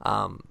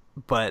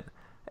 But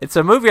it's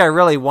a movie I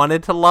really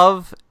wanted to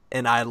love,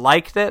 and I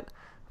liked it,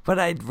 but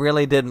I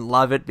really didn't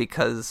love it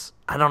because,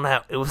 I don't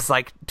know, it was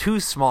like too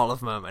small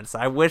of moments.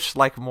 I wish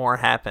like more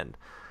happened.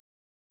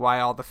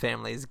 Why all the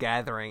family is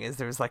gathering is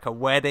there's like a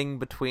wedding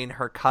between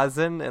her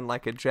cousin and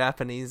like a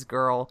Japanese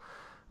girl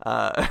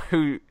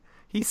who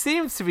he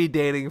seems to be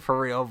dating for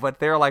real, but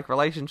their like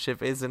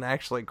relationship isn't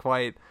actually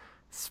quite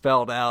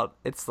spelled out.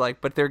 It's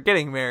like, but they're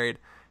getting married.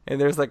 And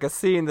there's like a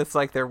scene that's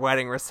like their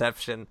wedding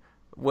reception,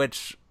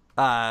 which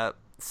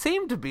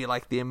seemed to be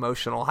like the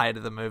emotional height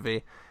of the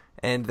movie.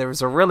 And there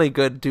was a really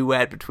good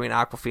duet between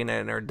Awkwafina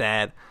and her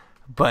dad.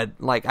 But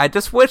like, I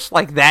just wish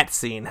like that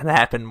scene had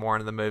happened more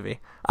in the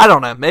movie. I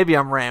don't know, maybe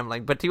I'm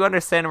rambling, but do you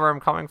understand where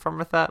I'm coming from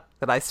with that?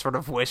 That I sort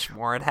of wish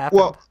more had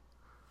happened.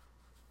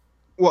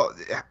 Well,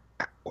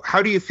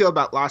 how do you feel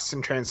about Lost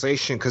in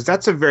Translation? Because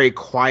that's a very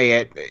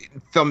quiet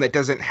film that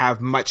doesn't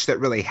have much that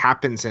really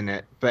happens in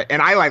it.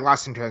 And I like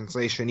Lost in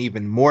Translation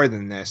even more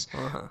than this.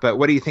 Uh-huh. But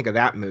what do you think of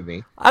that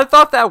movie? I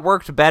thought that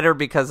worked better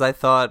because I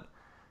thought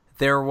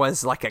there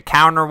was like a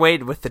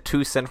counterweight with the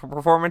two central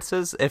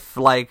performances. If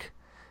like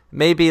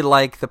maybe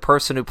like the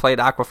person who played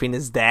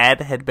Awkwafina's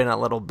dad had been a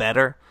little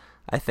better,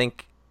 I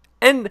think.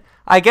 And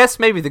I guess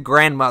maybe the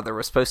grandmother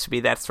was supposed to be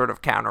that sort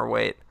of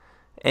counterweight.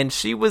 And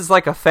she was,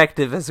 like,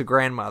 effective as a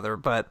grandmother,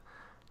 but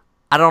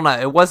I don't know.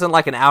 It wasn't,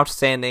 like, an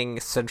outstanding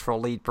central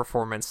lead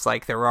performance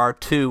like there are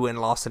two in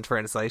Lost in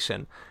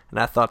Translation, and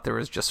I thought there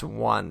was just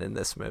one in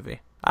this movie.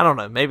 I don't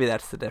know. Maybe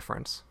that's the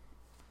difference.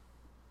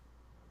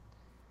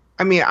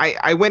 I mean,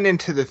 I went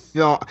into the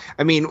film...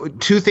 I mean,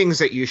 two things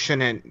that you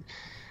shouldn't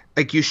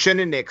like you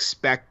shouldn't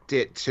expect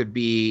it to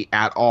be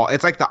at all.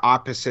 It's like the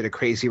opposite of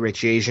Crazy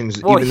Rich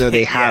Asians, Well, even though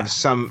they yeah, have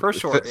some for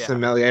sure, yeah.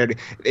 familiarity.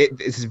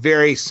 It's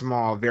very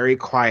small, very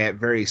quiet,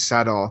 very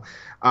subtle.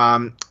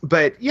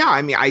 But yeah,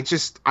 I mean,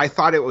 I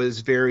thought it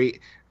was very.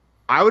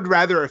 I would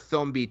rather a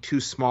film be too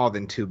small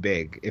than too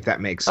big, if that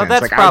makes sense.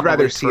 That's like I'd probably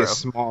rather true. see a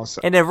small.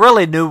 And it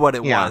really knew what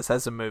it Yeah. was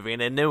as a movie,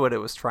 and it knew what it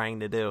was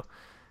trying to do.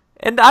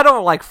 And I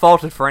don't like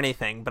fault it for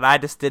anything, but I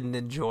just didn't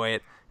enjoy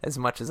it as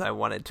much as I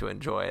wanted to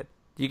enjoy it.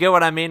 You get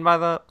what I mean by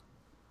that?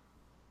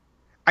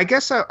 I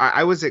guess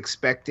I was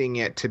expecting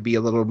it to be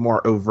a little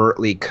more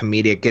overtly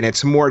comedic, and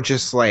it's more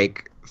just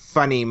like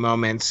funny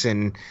moments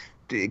and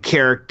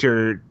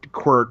character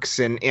quirks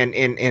and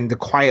the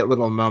quiet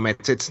little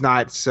moments. It's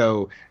not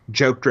so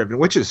joke driven,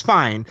 which is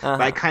fine.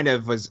 But I kind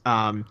of was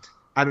I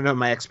don't know,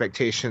 my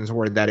expectations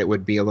were that it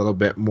would be a little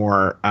bit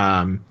more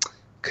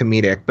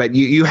comedic. But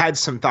you had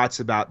some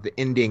thoughts about the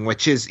ending,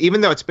 which is,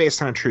 even though it's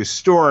based on a true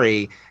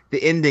story,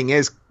 the ending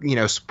is,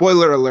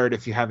 spoiler alert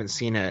if you haven't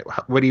seen it.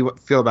 What do you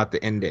feel about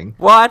the ending?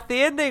 Well, at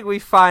the ending, we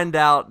find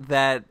out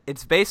that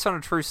it's based on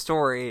a true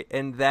story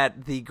and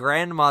that the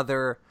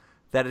grandmother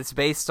that it's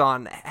based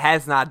on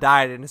has not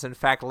died and is in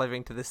fact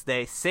living to this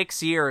day,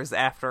 6 years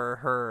after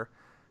her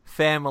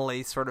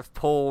family sort of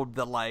pulled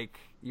the, like,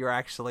 you're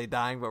actually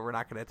dying, but we're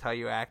not going to tell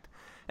you act.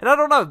 And I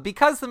don't know,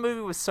 because the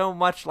movie was so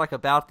much like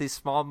about these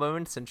small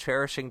moments and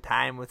cherishing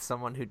time with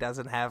someone who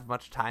doesn't have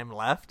much time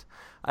left,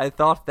 I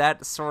thought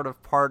that sort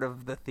of part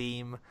of the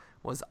theme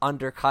was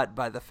undercut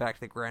by the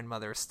fact that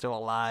grandmother is still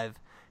alive,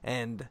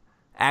 and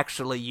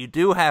actually you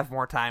do have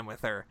more time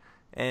with her,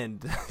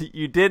 and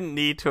you didn't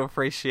need to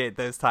appreciate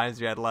those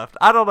times you had left.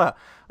 I don't know.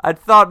 I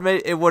thought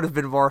maybe it would have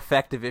been more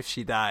effective if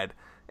she died,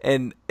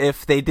 and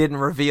if they didn't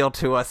reveal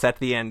to us at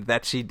the end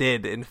that she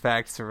did in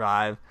fact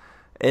survive,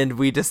 and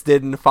we just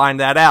didn't find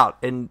that out.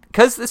 And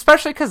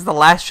especially because the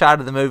last shot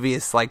of the movie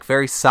is like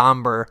very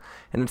somber,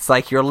 and it's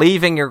like you're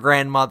leaving your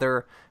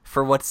grandmother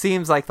for what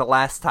seems like the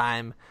last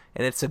time,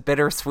 and it's a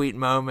bittersweet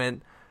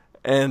moment.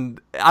 And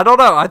I don't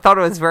know, I thought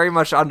it was very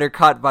much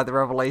undercut by the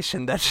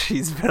revelation that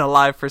she's been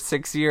alive for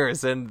 6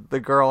 years and the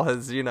girl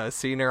has,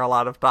 seen her a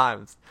lot of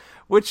times,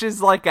 which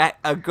is like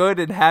a good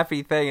and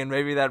happy thing, and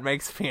maybe that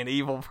makes me an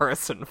evil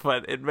person,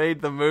 but it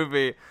made the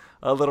movie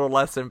a little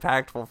less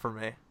impactful for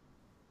me.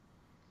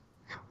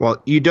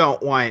 Well, you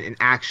don't want an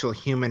actual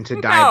human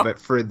to die, No. but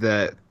for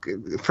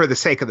the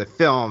sake of the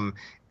film,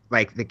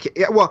 like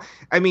well,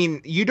 I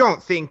mean, you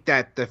don't think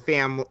that the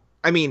family.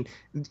 I mean,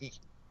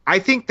 I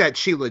think that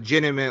she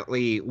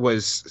legitimately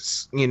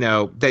was,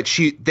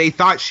 that they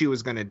thought she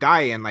was going to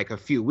die in like a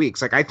few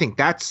weeks. Like, I think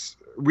that's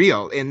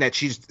real, in that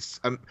she's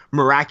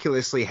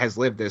miraculously has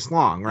lived this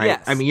long, right?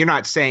 Yes. I mean, you're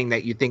not saying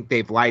that you think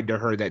they've lied to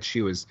her that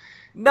she was.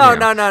 No.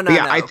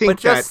 Yeah, I think but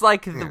just that,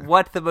 like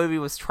what the movie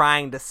was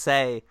trying to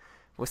say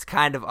was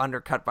kind of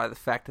undercut by the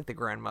fact that the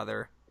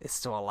grandmother is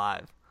still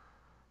alive.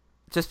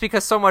 Just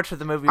because so much of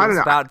the movie was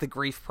about the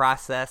grief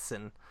process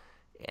and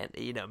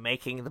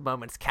making the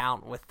moments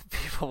count with the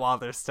people while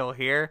they're still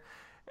here.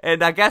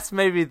 And I guess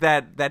maybe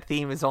that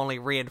theme is only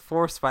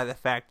reinforced by the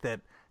fact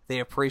that they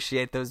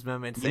appreciate those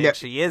moments and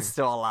she is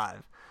still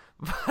alive.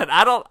 But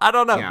I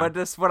don't know. Yeah. But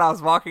just when I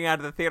was walking out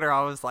of the theater,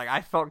 I was like,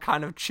 I felt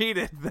kind of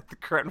cheated that the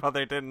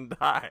grandmother didn't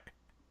die.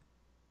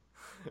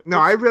 No,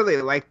 I really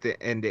like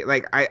the ending.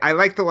 Like, I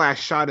like the last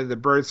shot of the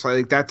bird, so I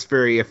think that's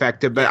very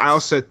effective. But Yes. I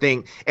also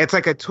think it's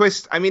like a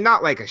twist. I mean,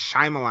 not like a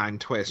Shyamalan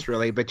twist,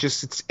 really, but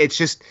just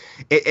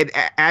it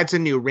adds a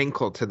new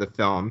wrinkle to the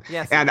film.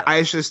 Yes, it and does. I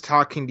was just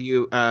talking to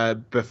you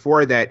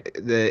before that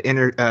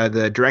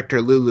the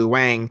director Lulu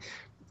Wang.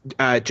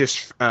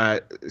 Just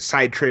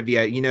side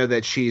trivia,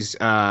 that she's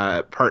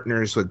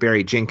partners with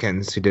Barry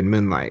Jenkins, who did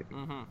Moonlight.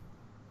 Mm-hmm.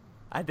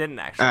 I didn't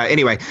actually.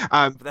 Anyway,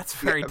 But that's a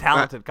very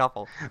talented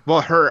couple.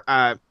 well, her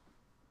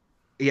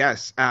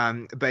yes,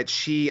 but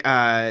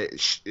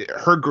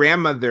her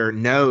grandmother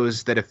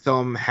knows that a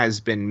film has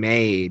been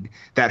made,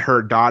 that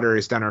her daughter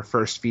has done her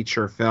first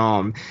feature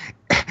film,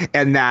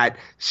 and that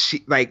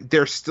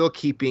they're still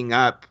keeping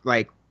up,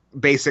 like,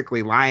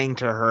 basically lying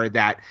to her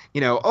that,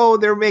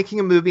 they're making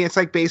a movie. It's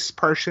like based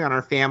partially on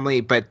our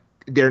family, but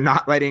they're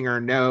not letting her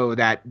know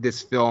that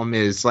this film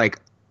is like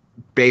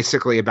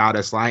basically about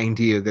us lying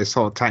to you this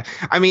whole time.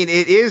 I mean,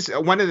 it is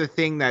one of the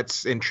things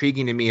that's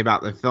intriguing to me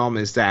about the film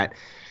is that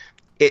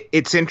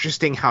it's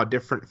interesting how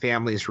different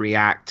families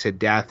react to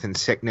death and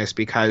sickness,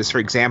 because, for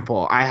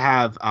example, I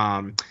have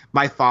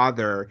my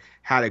father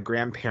had a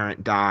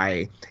grandparent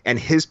die, and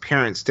his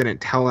parents didn't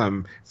tell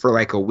him for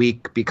like a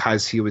week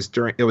because it was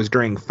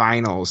during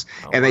finals,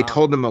 and they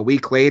told him a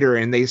week later,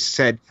 and they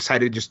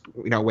decided just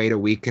wait a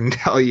week and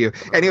tell you.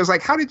 And he was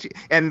like, how did you?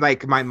 And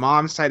like my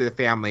mom's side of the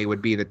family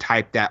would be the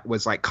type that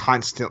was like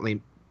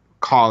constantly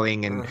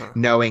calling and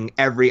knowing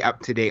every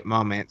up-to-date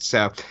moment.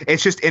 So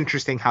it's just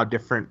interesting how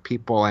different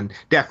people and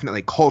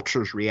definitely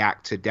cultures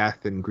react to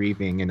death and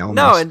grieving and illness.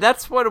 No, and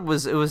that's what it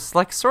was. It was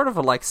like sort of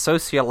a like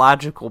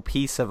sociological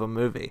piece of a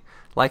movie.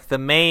 Like the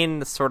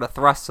main sort of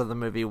thrust of the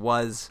movie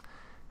was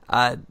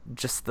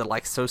just the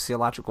like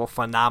sociological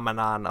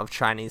phenomenon of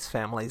Chinese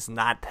families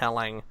not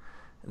telling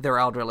their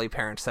elderly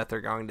parents that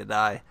they're going to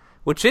die,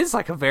 which is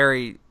like a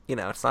very,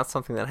 it's not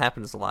something that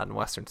happens a lot in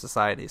Western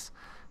societies.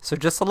 So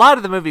just a lot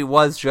of the movie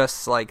was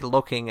just like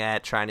looking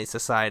at Chinese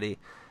society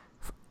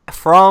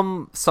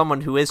from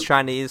someone who is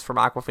Chinese, from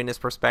Awkwafina's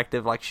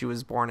perspective, like she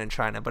was born in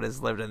China but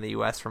has lived in the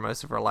U.S. for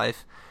most of her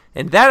life.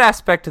 And that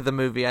aspect of the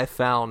movie I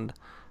found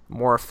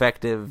more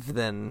effective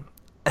than,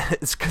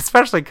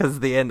 especially because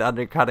the end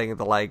undercutting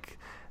the like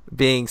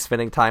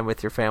spending time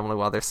with your family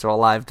while they're still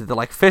alive, the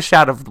like fish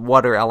out of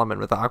water element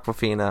with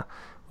Awkwafina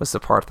was the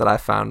part that I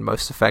found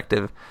most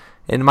effective.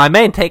 And my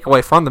main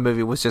takeaway from the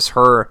movie was just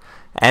her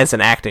as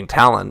an acting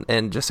talent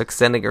and just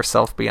extending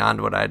herself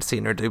beyond what I'd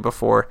seen her do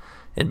before,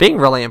 and being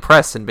really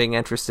impressed and being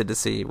interested to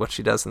see what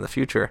she does in the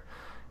future.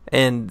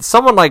 And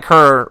someone like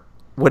her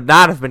would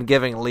not have been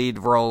giving lead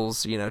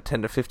roles, 10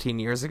 to 15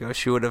 years ago.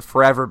 She would have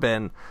forever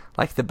been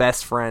like the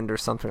best friend or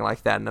something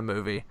like that in a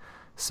movie.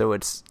 So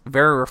it's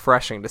very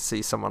refreshing to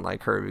see someone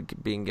like her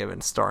being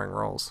given starring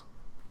roles.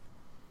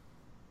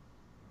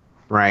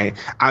 Right.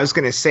 I was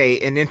going to say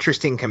an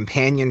interesting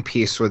companion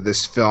piece with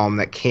this film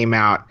that came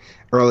out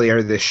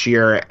earlier this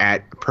year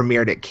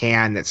premiered at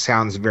Cannes that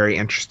sounds very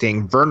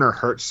interesting. Werner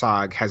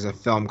Herzog has a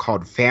film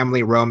called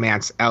Family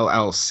Romance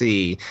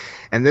LLC,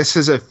 and this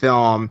is a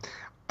film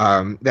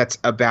that's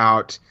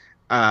about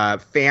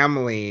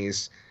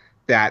families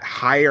that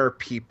hire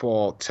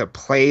people to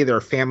play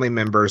their family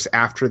members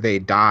after they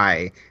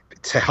die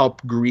to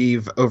help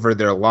grieve over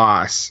their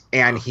loss.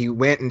 And he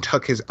went and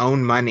took his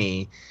own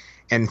money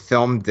and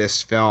filmed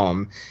this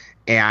film.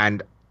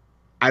 And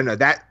I don't know,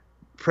 that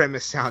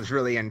premise sounds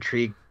really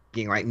intriguing.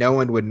 Like no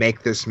one would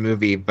make this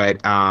movie,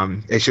 but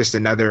it's just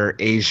another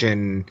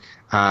Asian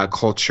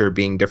culture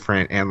being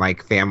different, and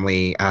like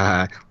family,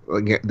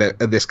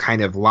 this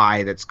kind of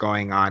lie that's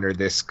going on, or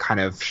this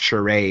kind of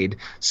charade.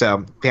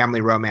 So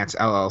Family Romance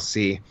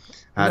LLC.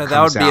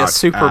 That would be a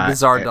super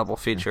bizarre double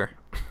feature.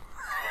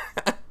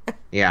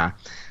 Yeah.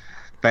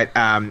 But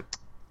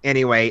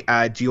anyway,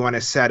 do you want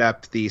to set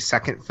up the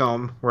second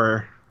film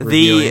we're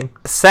reviewing?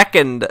 The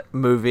second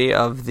movie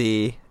of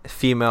the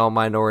female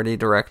minority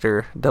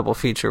director double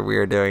feature we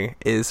are doing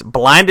is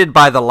Blinded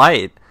by the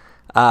Light,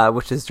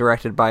 which is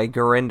directed by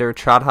Gurinder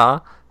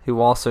Chadha, who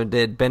also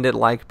did Bend It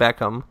Like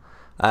Beckham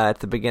at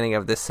the beginning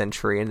of this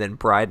century, and then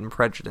Bride and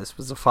Prejudice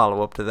was a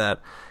follow-up to that.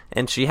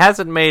 And she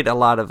hasn't made a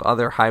lot of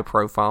other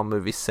high-profile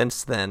movies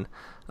since then,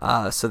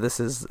 so this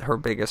is her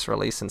biggest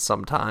release in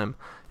some time.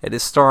 It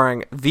is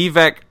starring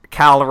Vivek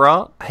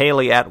Kalra,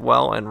 Haley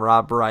Atwell, and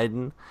Rob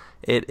Brydon.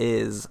 It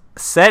is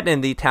set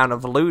in the town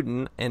of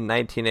Luton in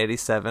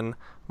 1987,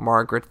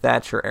 Margaret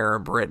Thatcher era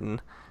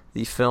Britain.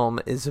 The film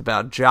is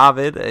about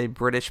Javed, a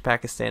British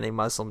Pakistani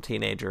Muslim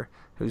teenager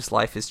whose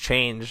life is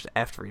changed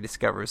after he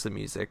discovers the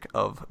music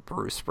of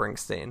Bruce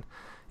Springsteen.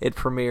 It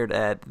premiered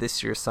at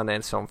this year's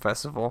Sundance Film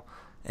Festival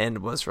and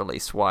was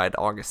released wide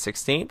August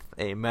 16th,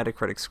 a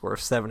Metacritic score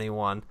of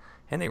 71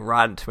 and a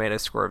Rotten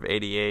Tomatoes score of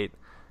 88.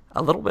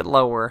 A little bit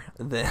lower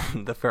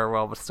than The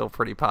Farewell, but still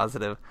pretty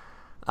positive.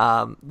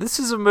 This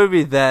is a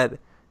movie that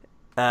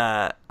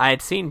I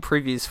had seen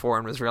previews for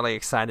and was really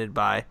excited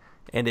by,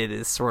 and it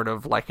is sort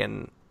of like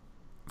an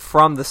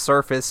from the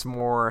surface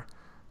more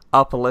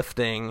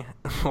uplifting,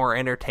 more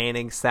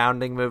entertaining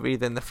sounding movie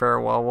than The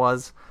Farewell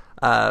was.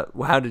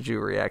 How did you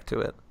react to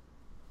it?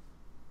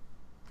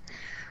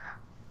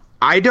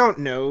 I don't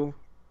know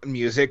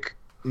music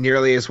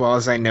nearly as well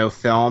as I know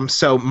film,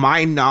 so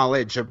my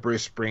knowledge of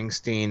Bruce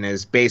Springsteen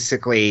is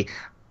basically,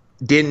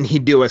 didn't he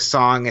do a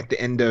song at the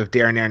end of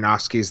Darren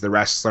Aronofsky's The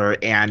Wrestler,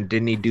 and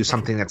didn't he do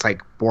something that's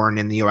like Born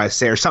in the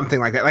USA or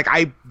something like that? Like,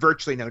 I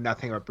virtually know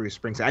nothing about Bruce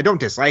Springsteen. I don't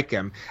dislike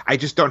him. I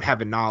just don't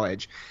have a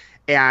knowledge.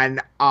 And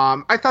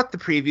I thought the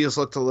previews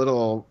looked a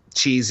little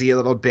cheesy, a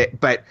little bit,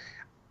 but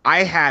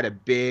I had a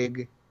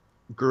big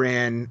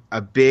grin, a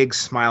big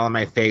smile on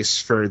my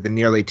face for the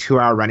nearly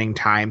 2-hour running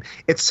time.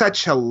 It's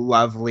such a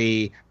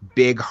lovely,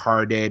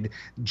 big-hearted,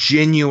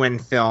 genuine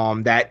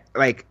film that,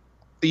 like,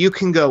 you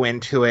can go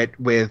into it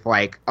with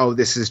like, oh,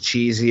 this is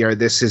cheesy or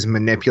this is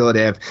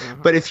manipulative.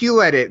 Mm-hmm. But if you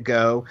let it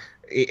go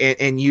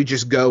and you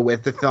just go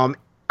with the film,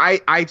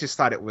 I just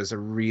thought it was a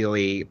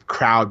really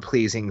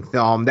crowd-pleasing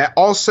film that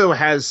also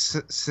has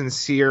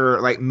sincere,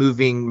 like,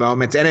 moving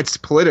moments, and it's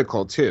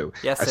political too.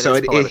 Yes, so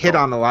it hit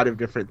on a lot of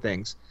different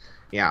things.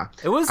 Yeah,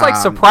 it was like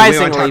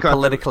surprisingly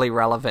politically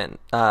relevant,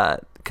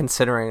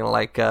 considering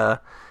like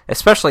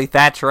especially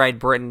Thatcherite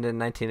Britain in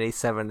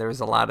 1987. There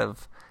was a lot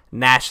of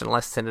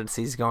nationalist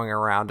tendencies going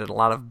around and a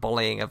lot of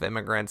bullying of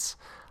immigrants,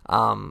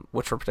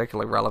 which were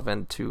particularly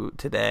relevant to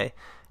today.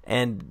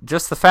 And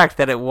just the fact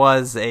that it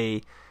was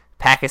a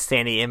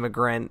Pakistani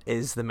immigrant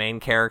is the main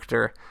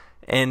character,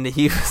 and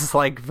he was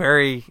like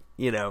very,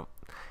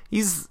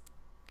 he's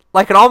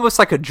like almost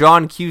like a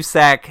John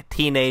Cusack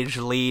teenage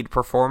lead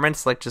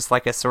performance, like just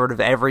like a sort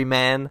of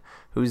everyman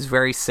who's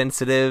very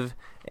sensitive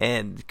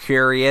and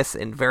curious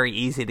and very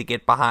easy to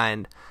get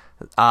behind,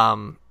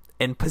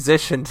 and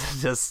positioned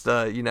to just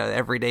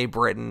everyday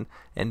Britain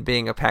and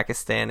being a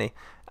Pakistani.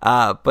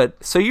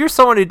 But so you're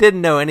someone who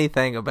didn't know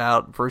anything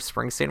about Bruce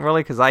Springsteen,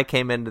 really, because I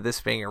came into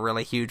this being a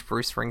really huge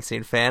Bruce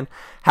Springsteen fan.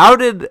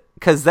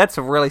 Because that's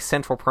a really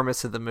central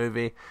premise of the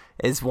movie,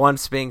 is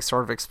once being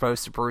sort of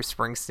exposed to Bruce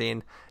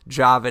Springsteen,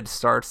 Javid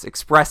starts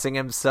expressing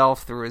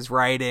himself through his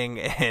writing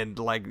and,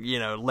 like, you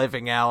know,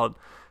 living out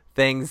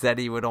things that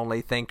he would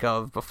only think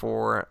of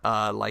before,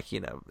 like,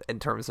 you know, in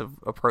terms of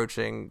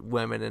approaching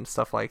women and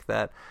stuff like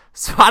that.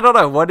 So I don't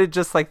know, what did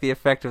just like the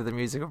effect of the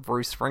music of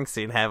Bruce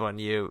Springsteen have on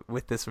you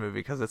with this movie,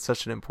 because it's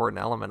such an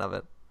important element of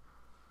it?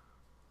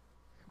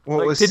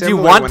 Well, like, did you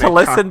want to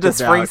listen to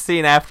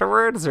Springsteen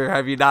afterwards, or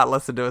have you not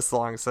listened to a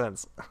song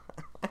since?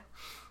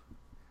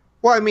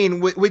 Well, I mean,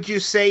 would you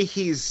say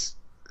he's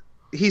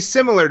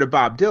similar to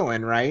Bob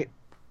Dylan, right?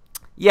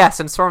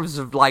 Yes, in terms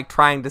of, like,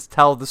 trying to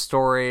tell the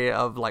story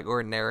of, like,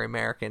 ordinary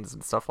Americans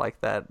and stuff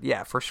like that.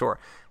 Yeah, for sure.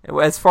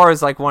 As far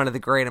as, like, one of the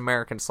great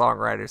American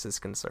songwriters is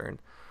concerned.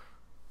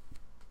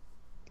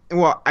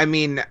 Well, I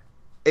mean,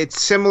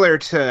 it's similar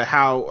to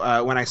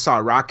how when I saw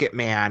Rocket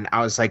Man,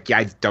 I was like, yeah,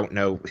 I don't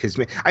know his...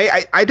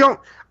 I don't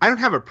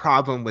have a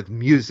problem with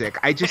music.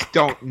 I just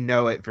don't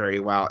know it very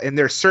well. And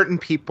there's certain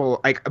people,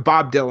 like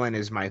Bob Dylan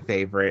is my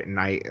favorite, and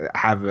I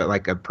have,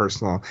 like, a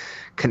personal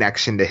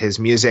connection to his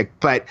music.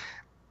 But...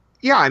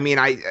 yeah, I mean,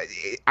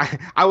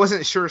 I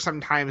wasn't sure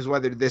sometimes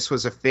whether this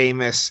was a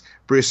famous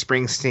Bruce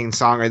Springsteen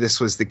song or this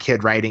was the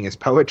kid writing his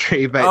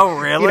poetry. But, oh,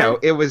 really? You know,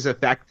 it was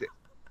effective.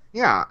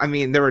 Yeah, I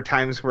mean, there were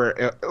times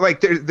where,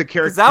 like, the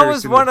characters that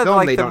was in one the of, film,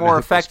 like, they the don't more know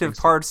effective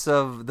parts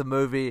of the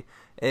movie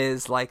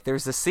is, like,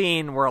 there's a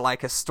scene where,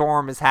 like, a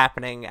storm is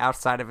happening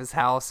outside of his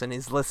house and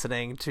he's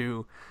listening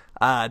to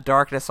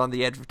Darkness on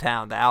the Edge of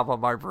Town, the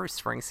album by Bruce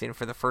Springsteen,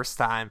 for the first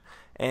time.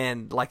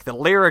 And, like, the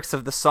lyrics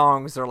of the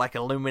songs are, like,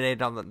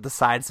 illuminated on the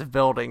sides of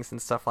buildings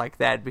and stuff like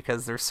that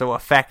because they're so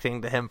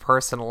affecting to him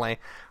personally,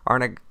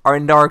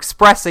 are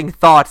expressing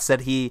thoughts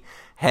that he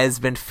has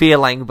been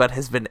feeling but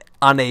has been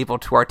unable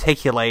to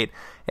articulate,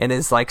 and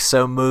is, like,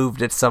 so moved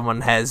that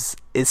someone is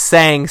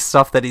saying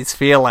stuff that he's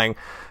feeling.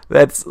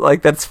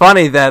 That's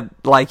funny that,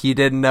 like, you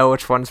didn't know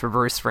which ones were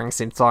Bruce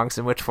Springsteen songs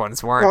and which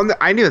ones weren't. Well,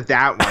 I knew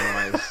that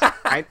one was.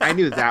 I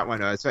knew that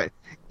one was, but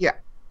yeah.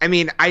 I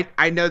mean,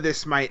 I know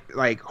this might,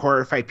 like,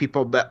 horrify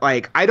people, but,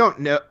 like, I don't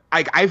know.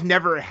 Like, I've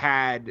never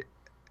had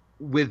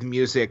with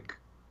music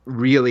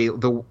really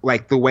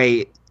the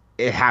way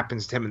it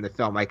happens to him in the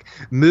film. Like,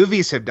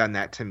 movies have done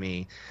that to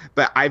me,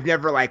 but I've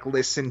never, like,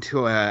 listened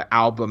to an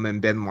album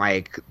and been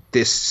like,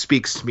 this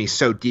speaks to me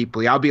so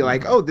deeply. I'll be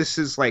like, oh, this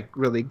is, like,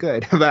 really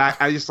good. But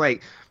I just,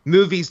 like,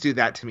 movies do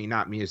that to me,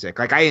 not music.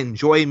 Like, I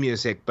enjoy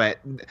music, but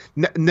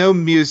no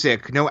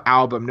music, no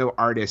album, no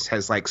artist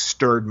has, like,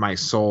 stirred my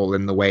soul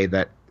in the way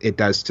that it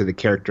does to the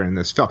character in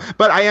this film.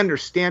 But I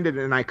understand it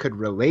and I could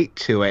relate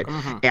to it,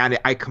 and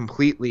I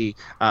completely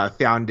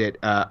found it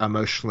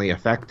emotionally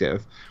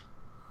effective.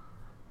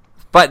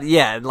 But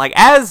yeah, like,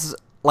 as,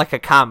 like, a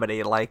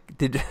comedy, like,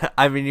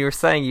 I mean, you were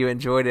saying you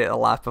enjoyed it a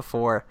lot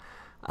before.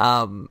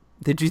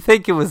 Did you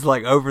think it was,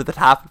 like, over the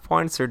top at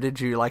points, or did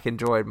you, like,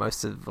 enjoy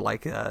most of,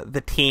 like,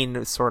 the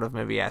teen sort of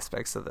movie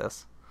aspects of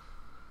this?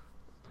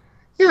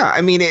 Yeah,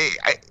 I mean,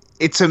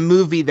 it's a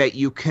movie that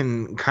you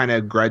can kind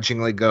of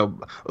grudgingly go,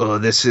 oh,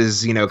 this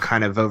is, you know,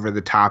 kind of over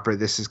the top, or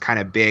this is kind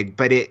of big,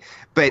 but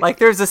like,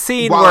 there's a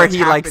scene where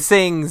he like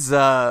sings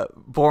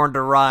Born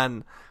to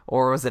Run,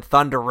 or was it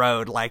Thunder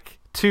Road, like,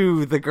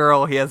 to the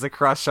girl he has a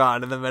crush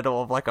on in the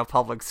middle of, like, a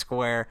public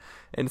square,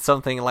 in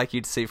something like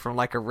you'd see from,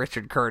 like, a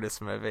Richard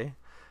Curtis movie.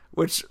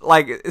 Which,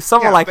 like,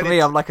 someone like me,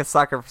 I'm like a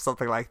sucker for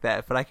something like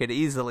that, but I could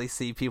easily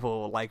see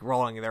people, like,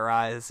 rolling their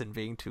eyes and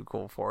being too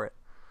cool for it.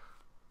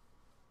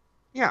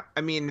 Yeah,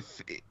 I mean,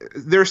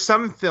 there's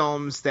some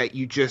films that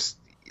you just,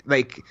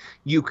 like,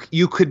 you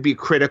could be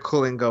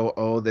critical and go,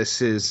 oh,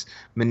 this is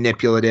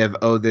manipulative,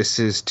 oh, this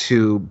is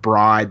too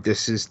broad,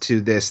 this is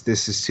too this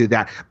is too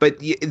that. But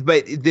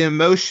the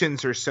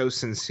emotions are so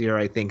sincere,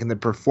 I think, and the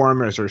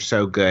performers are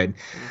so good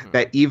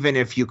that even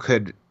if you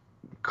could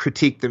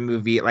critique the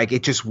movie, like,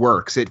 it just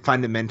works. It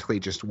fundamentally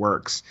just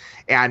works.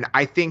 And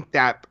I think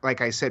that, like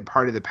I said,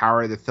 part of the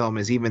power of the film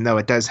is, even though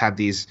it does have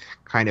these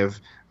kind of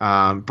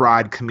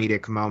broad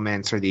comedic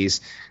moments or these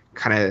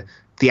kind of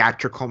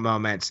theatrical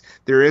moments,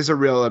 there is a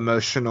real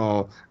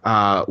emotional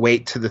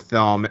weight to the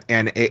film,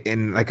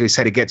 and like I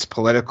said, it gets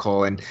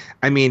political. And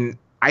I mean,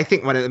 I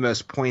think one of the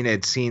most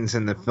pointed scenes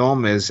in the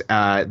film is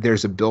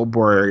there's a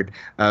billboard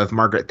of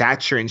Margaret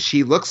Thatcher, and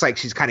she looks like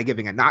she's kind of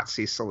giving a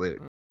Nazi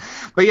salute.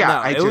 But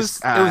yeah, no, it was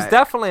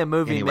definitely a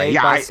movie made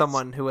by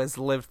someone who has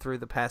lived through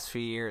the past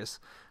few years,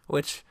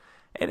 which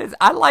it is.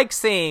 I like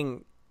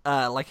seeing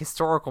like,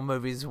 historical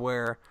movies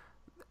where,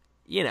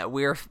 you know,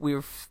 we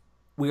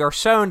are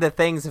shown that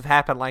things have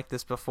happened like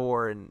this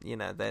before, and, you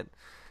know, that,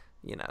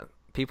 you know,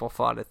 people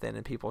fought it then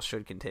and people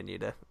should continue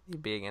to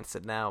be against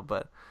it now.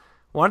 But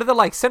one of the,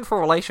 like, central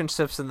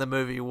relationships in the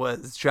movie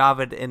was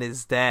Javid and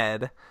his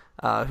dad,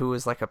 who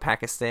was, like, a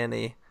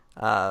Pakistani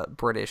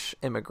British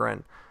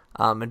immigrant.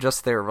 And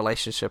just their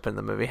relationship in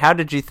the movie. How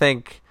did you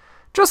think,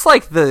 just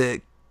like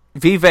the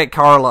Vivek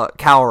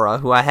Kaura,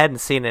 who I hadn't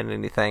seen in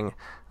anything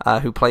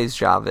who plays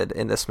Javid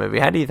in this movie.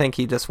 How do you think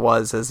he just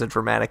was as a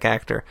dramatic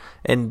actor?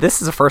 And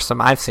this is the first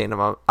time I've seen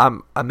him. I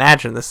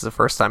imagine this is the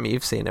first time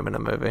you've seen him in a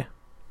movie.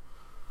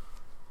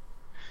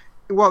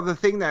 Well, the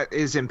thing that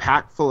is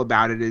impactful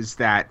about it is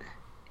that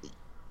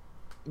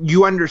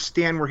you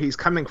understand where he's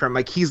coming from.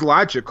 Like, he's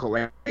logical.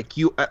 Like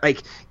you,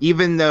 like,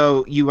 even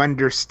though you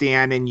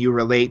understand and you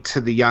relate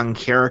to the young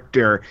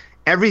character,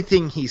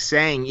 everything he's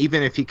saying,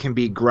 even if he can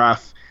be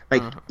gruff,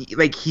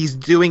 like he's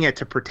doing it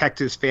to protect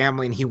his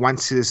family, and he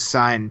wants his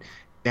son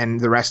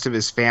and the rest of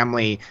his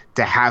family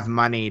to have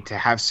money, to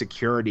have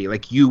security.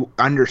 Like, you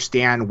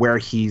understand where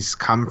he's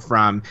come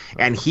from,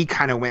 and he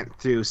kind of went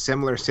through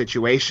similar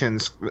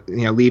situations,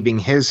 leaving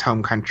his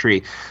home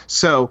country.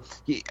 So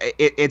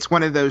it's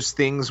one of those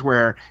things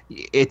where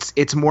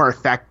it's more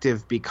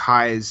effective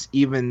because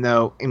even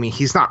though, I mean,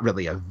 he's not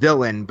really a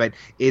villain, but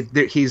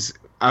he's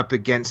up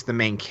against the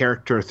main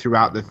character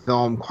throughout the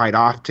film quite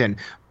often.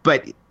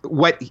 But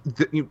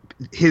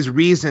his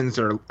reasons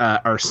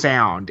are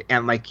sound,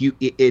 and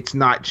it's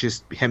not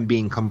just him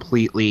being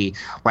completely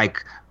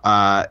like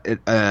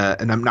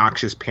an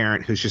obnoxious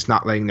parent who's just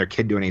not letting their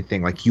kid do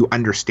anything. Like, you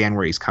understand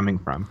where he's coming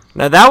from.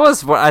 Now, that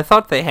was what I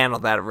thought they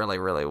handled that really,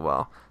 really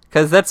well,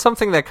 because that's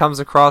something that comes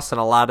across in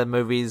a lot of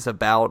movies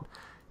about,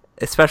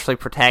 especially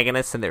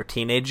protagonists in their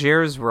teenage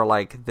years, where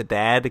like the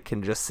dad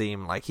can just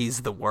seem like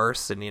he's the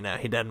worst, and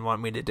he doesn't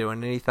want me to do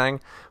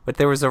anything. But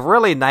there was a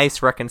really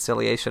nice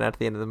reconciliation at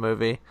the end of the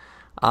movie,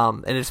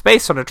 and it's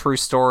based on a true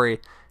story,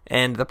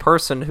 and the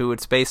person who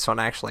it's based on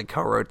actually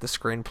co-wrote the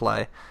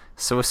screenplay.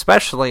 So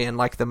especially in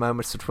like the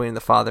moments between the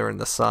father and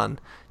the son,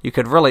 you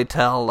could really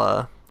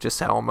tell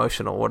just how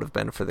emotional it would have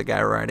been for the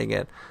guy writing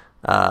it.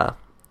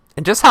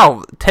 And just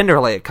how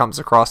tenderly it comes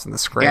across in the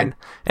screen.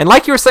 And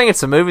like you were saying,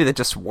 it's a movie that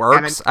just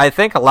works. I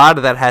think a lot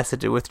of that has to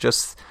do with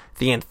just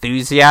the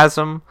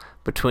enthusiasm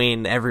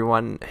between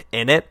everyone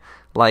in it.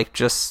 Like,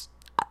 just,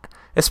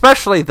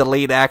 especially the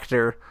lead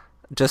actor,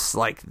 just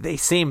like, they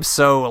seem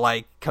so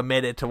like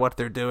committed to what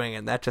they're doing,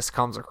 and that just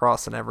comes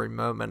across in every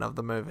moment of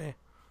the movie.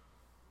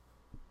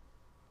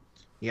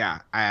 Yeah,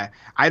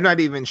 I'm not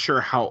even sure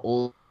how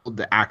old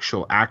the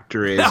actual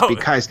actor is,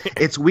 because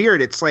it's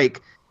weird. It's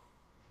like,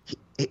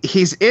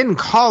 he's in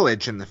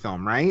college in the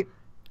film, right?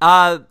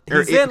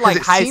 He's in like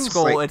high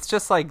school. It's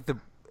just like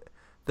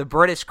the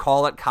British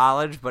call it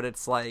college, but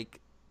it's like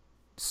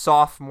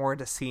sophomore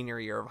to senior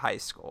year of high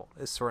school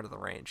is sort of the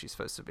range he's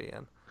supposed to be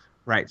in.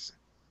 Right.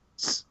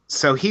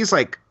 So he's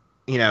like,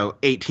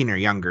 18 or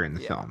younger in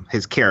the film,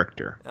 his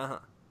character. Uh-huh.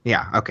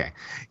 Yeah. Okay.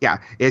 Yeah.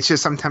 It's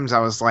just sometimes I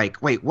was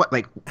like, wait, what?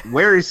 Like,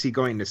 where is he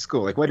going to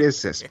school? Like, what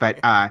is this? But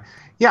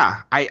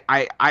yeah, I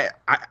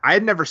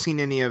had never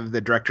seen any of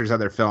the director's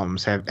other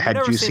films.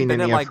 Had you seen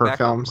any of her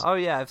films? Oh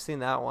yeah, I've seen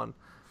that one.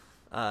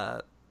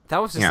 That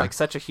was just like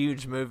such a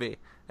huge movie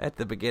at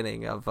the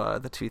beginning of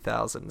the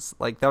 2000s.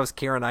 Like, that was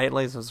Keira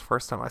Knightley's. It was the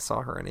first time I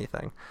saw her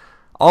anything.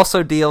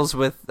 Also deals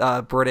with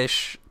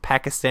British,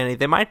 Pakistani.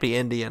 They might be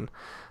Indian,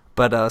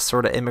 but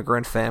sort of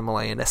immigrant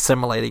family and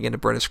assimilating into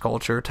British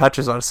culture.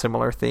 Touches on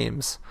similar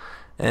themes,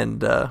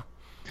 and I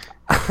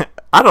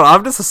don't know,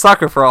 I'm just a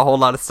sucker for a whole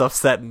lot of stuff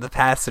set in the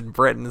past in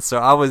Britain, so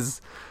I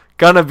was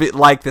gonna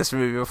like this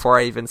movie before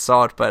I even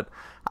saw it, but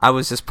I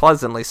was just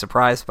pleasantly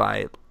surprised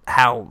by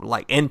how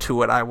like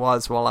into it I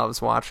was while I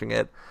was watching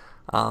it.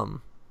 And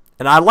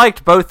I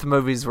liked both the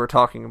movies we're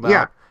talking about.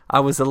 Yeah. I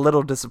was a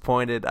little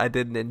disappointed I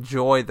didn't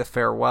enjoy The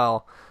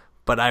Farewell,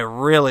 but I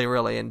really,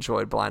 really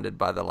enjoyed Blinded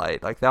by the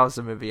Light. Like, that was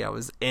a movie I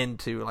was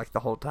into like the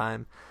whole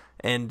time.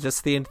 And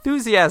just the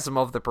enthusiasm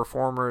of the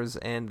performers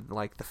and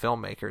like the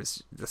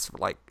filmmakers, just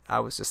like I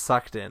was just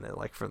sucked in it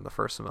like from the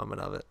first moment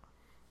of it.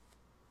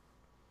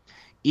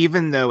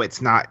 Even though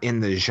it's not in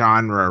the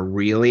genre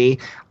really,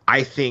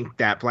 I think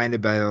that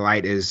Blinded by the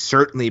Light is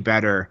certainly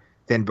better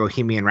than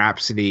Bohemian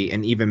Rhapsody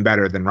and even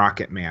better than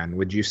Rocket Man.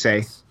 Would you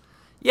say?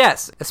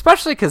 Yes,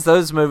 especially because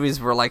those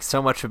movies were like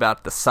so much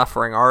about the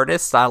suffering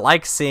artist. I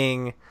like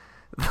seeing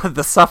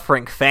the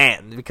suffering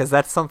fan, because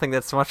that's something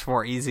that's much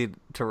more easy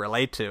to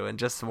relate to, and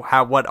just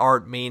what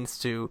art means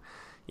to,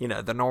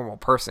 the normal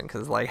person.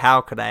 Because like,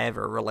 how could I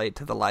ever relate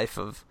to the life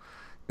of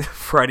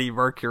Freddie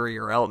Mercury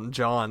or Elton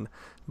John?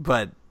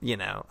 But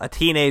a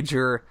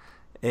teenager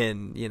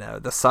in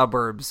the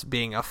suburbs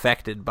being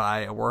affected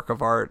by a work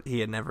of art he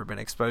had never been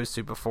exposed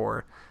to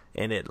before,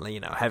 and it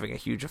having a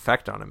huge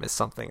effect on him is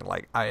something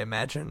like I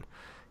imagine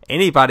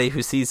anybody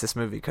who sees this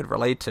movie could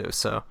relate to.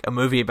 So a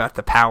movie about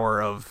the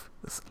power of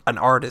an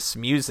artist's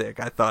music,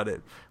 I thought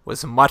it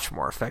was much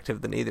more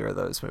effective than either of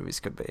those movies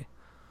could be.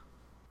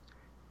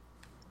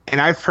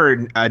 And I've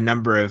heard a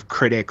number of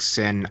critics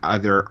and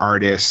other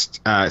artists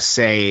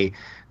say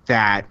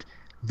that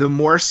the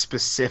more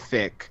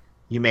specific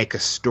you make a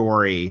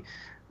story,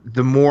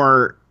 the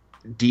more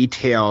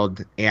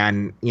detailed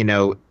and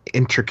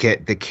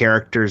intricate the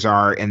characters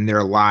are in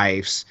their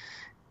lives,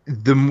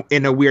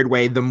 in a weird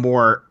way, the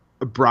more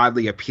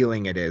broadly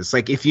appealing it is.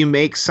 Like if you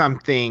make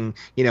something,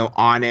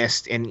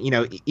 honest, and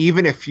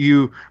even if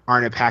you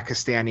aren't a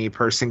Pakistani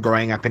person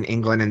growing up in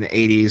England in the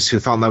 80s who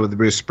fell in love with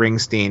Bruce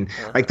Springsteen,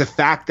 like the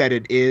fact that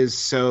it is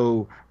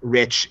so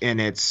rich in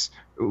its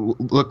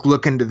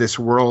look into this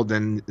world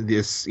and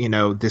this,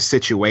 this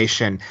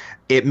situation,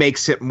 it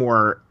makes it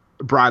more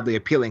broadly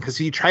appealing. Because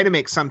you try to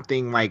make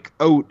something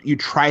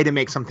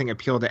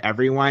appeal to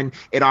everyone,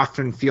 it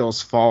often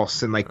feels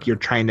false and like you're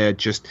trying to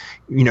just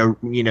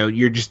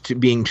you're just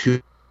being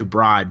too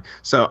broad.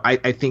 So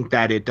I think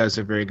that it does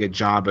a very good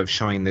job of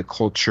showing the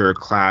culture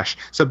clash.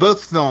 So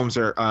both films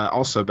are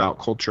also about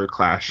culture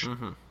clash.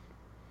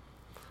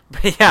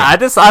 But yeah,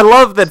 I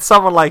love that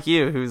someone like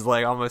you, who's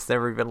like almost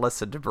never even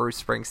listened to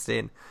Bruce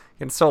Springsteen,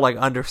 can still like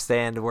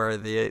understand where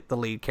the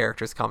lead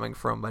character is coming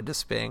from by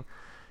just being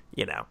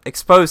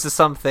exposed to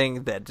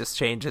something that just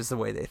changes the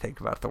way they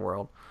think about the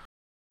world.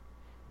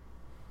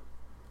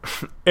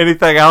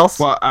 Anything else?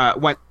 Well, I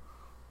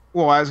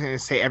was going to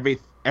say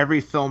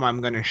every film I'm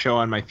going to show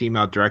on my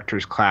female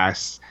directors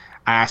class,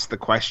 I ask the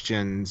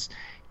questions: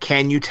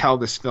 can you tell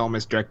this film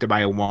is directed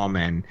by a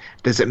woman?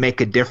 Does it make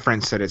a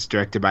difference that it's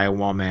directed by a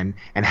woman?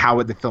 And how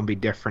would the film be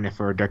different if it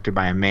were directed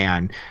by a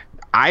man?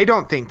 I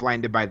don't think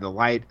Blinded by the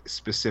Light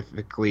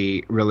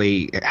specifically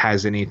really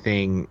has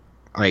anything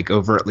like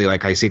overtly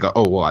like I see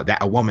that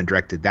a woman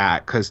directed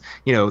that, because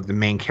the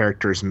main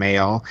character is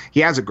male.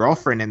 He has a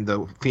girlfriend and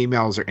the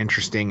females are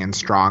interesting and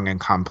strong and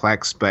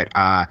complex, but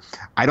I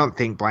don't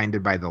think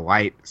Blinded by the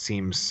Light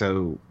seems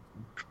so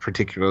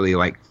particularly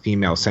like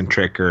female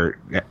centric or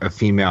a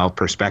female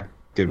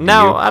perspective.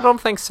 No, I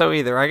don't think so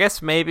either. I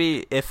guess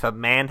maybe if a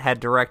man had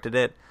directed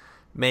it,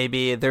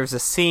 maybe there's a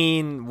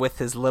scene with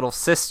his little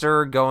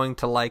sister going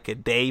to like a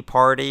day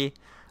party,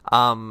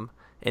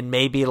 and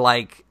maybe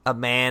like a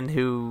man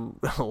who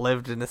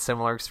lived in a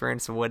similar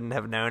experience wouldn't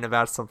have known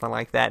about something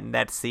like that, and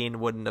that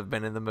scene wouldn't have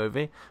been in the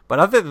movie. But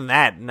other than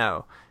that,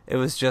 no. It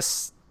was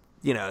just,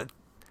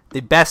 the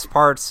best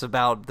parts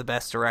about the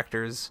best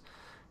directors,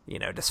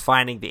 just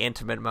finding the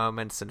intimate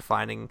moments and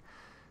finding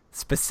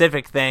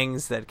specific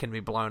things that can be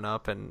blown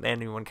up and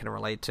anyone can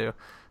relate to.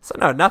 So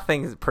no,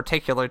 nothing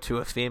particular to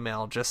a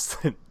female, just,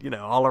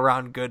 all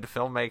around good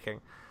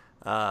filmmaking.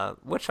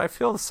 Which I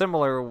feel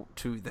similar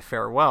to The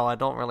Farewell. I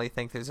don't really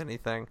think there's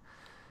anything,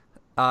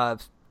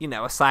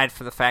 aside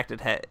from the fact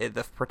that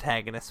the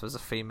protagonist was a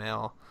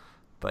female.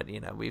 But,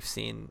 we've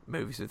seen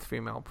movies with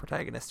female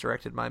protagonists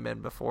directed by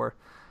men before.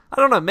 I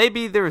don't know,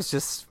 maybe they were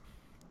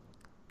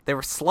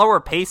slower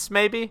paced,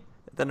 maybe,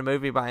 than a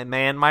movie by a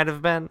man might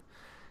have been.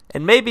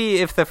 And maybe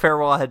if The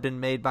Farewell had been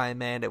made by a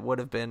man, it would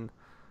have been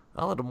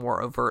a little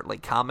more overtly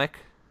comic.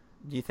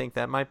 Do you think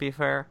that might be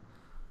fair?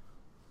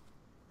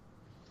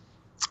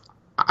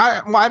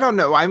 I don't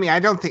know. I mean, I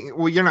don't think.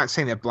 Well, you're not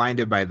saying that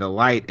Blinded by the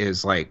Light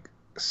is like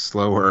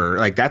slower.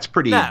 Like that's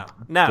pretty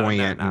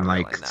buoyant and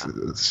like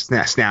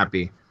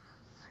snappy.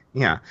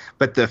 Yeah,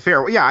 but the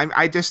Farewell. Yeah,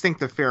 I just think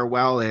The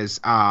Farewell is.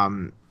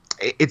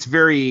 It's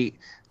very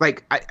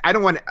like I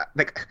don't want it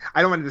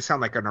to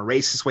sound like in a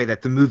racist way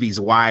that the movie's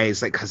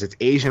wise like because it's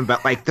Asian,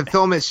 but like the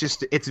film is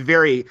just it's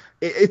very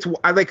it's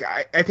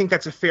I think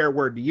that's a fair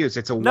word to use.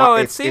 It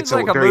seems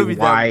like a movie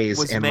that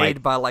was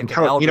made by like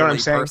an elderly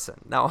person.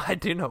 No, I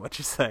do know what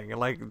you're saying.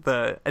 Like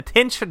the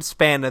attention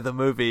span of the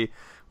movie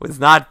was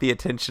not the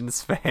attention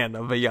span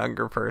of a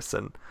younger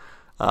person.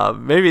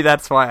 Maybe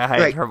that's why I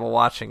had trouble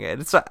watching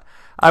it.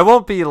 I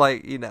won't be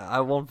I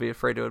won't be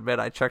afraid to admit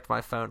I checked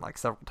my phone like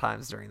several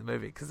times during the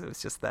movie because it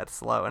was just that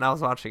slow, and I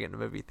was watching it in a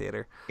movie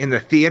theater. In the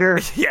theater?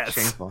 Yes.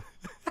 Shameful.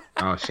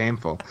 Oh,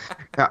 shameful.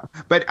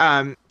 But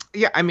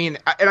yeah, I mean,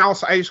 and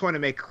also I just want to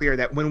make clear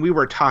that when we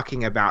were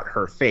talking about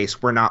her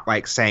face, we're not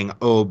like saying,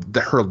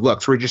 her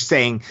looks. We're just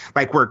saying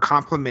like we're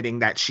complimenting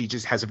that she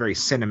just has a very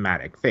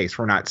cinematic face.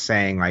 We're not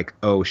saying like,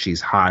 she's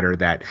hot or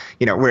that,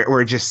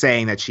 we're just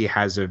saying that she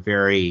has a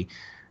very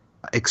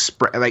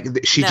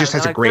she just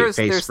has a great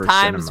face there's for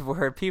times cinema.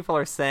 Where people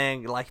are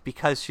saying like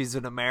because she's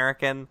an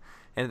American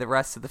and the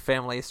rest of the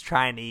family is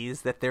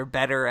Chinese that they're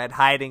better at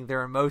hiding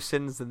their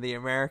emotions than the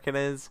American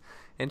is,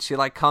 and she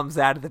like comes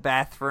out of the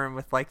bathroom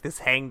with like this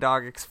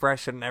hangdog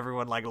expression and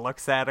everyone like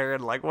looks at her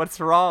and like what's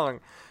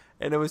wrong,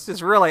 and it was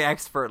just really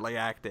expertly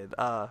acted.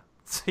 So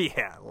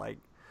yeah, like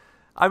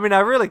I mean I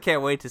really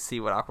can't wait to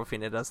see what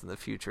Awkwafina does in the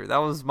future. That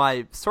was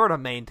my sort of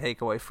main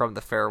takeaway from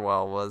The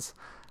Farewell was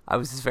I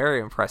was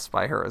very impressed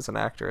by her as an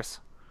actress.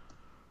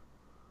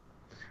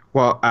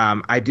 Well,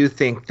 I do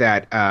think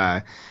that,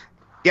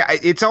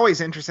 it's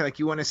always interesting. Like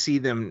you want to see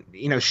them,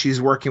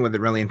 she's working with a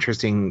really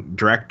interesting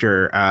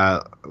director,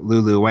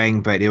 Lulu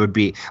Wang, but it would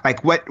be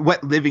like,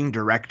 what living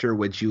director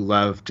would you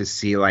love to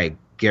see, like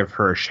give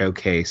her a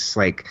showcase?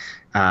 Like,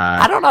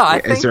 I don't know.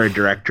 Is there a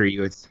director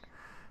you would?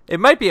 It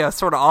might be a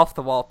sort of off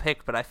the wall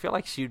pick, but I feel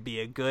like she'd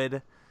be a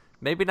good,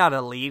 maybe not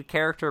a lead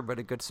character, but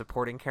a good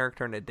supporting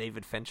character in a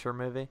David Fincher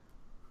movie.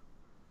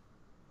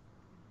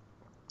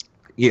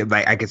 Yeah,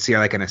 like I could see her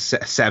like in a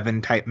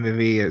Seven type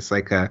movie. It's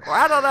like a. Well,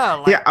 I don't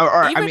know. Like, yeah,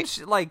 or even I mean,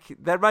 like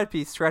that might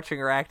be stretching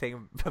her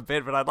acting a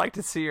bit, but I'd like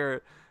to see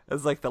her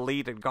as like the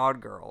lead in Gone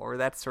Girl or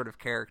that sort of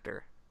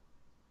character.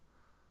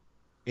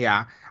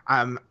 Yeah.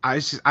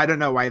 I don't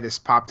know why this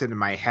popped into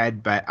my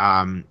head, but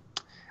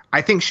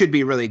I think should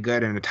be really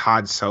good in a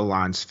Todd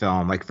Solondz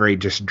film, like very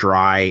just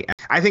dry.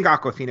 I think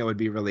Awkwafina would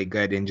be really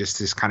good in just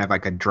this kind of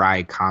like a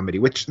dry comedy,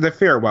 which The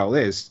Farewell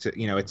is.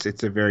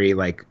 It's a very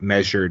like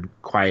measured,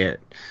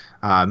 quiet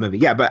movie.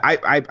 Yeah, but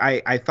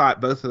I thought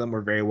both of them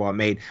were very well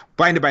made.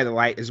 Blinded by the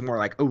Light is more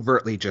like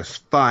overtly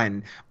just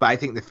fun, but I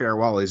think The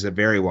Farewell is a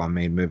very well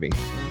made movie.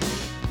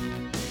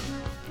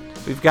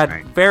 We've got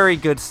very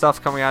good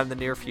stuff coming out in the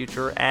near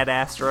future. Ad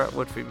Astra,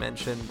 which we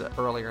mentioned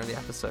earlier in the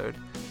episode,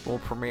 will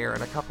premiere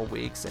in a couple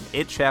weeks. And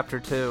It Chapter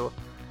 2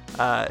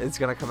 is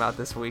going to come out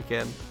this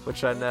weekend,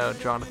 which I know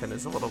Jonathan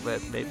is a little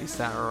bit maybe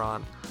sour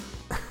on.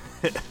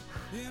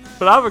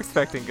 But I'm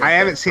expecting good. I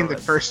haven't seen the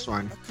first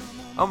one.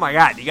 Oh my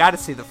god, you got to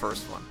see the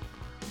first one.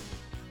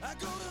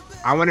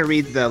 I want to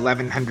read the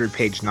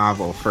 1,100-page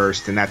novel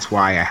first, and that's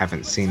why I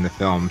haven't seen the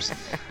films.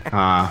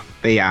 But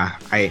yeah,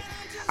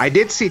 I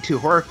did see 2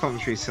 horror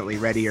films recently,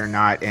 Ready or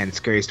Not and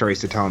Scary Stories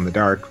to Tell in the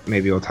Dark.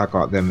 Maybe we'll talk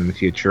about them in the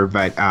future.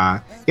 But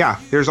yeah,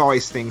 there's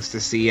always things to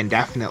see, and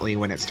definitely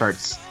when it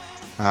starts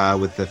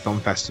with the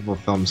film festival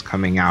films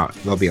coming out,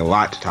 there'll be a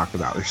lot to talk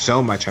about. There's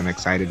so much I'm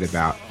excited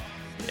about.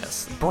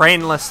 Yes,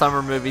 brainless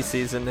summer movie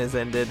season has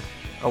ended.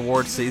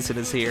 Award season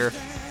is here.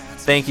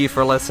 Thank you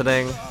for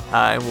listening,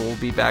 and we'll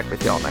be back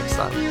with y'all next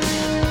time.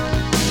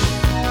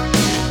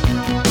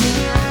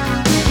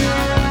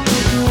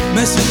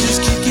 Messages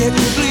keep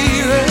getting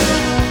clearer.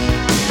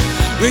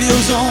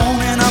 Radio's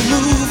on and I'm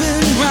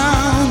moving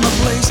around the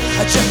place.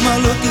 I check my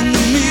look in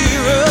the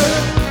mirror.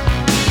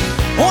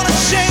 Wanna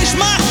change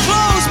my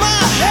clothes,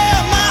 my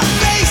hair, my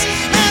face,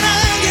 and I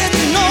ain't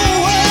getting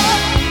nowhere.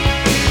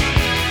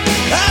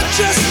 I'm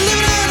just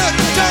living in a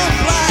dump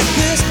like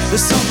this.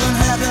 There's something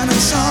happening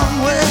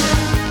somewhere.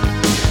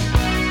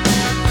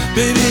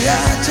 Baby,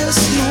 I just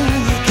know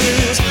that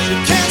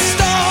there's.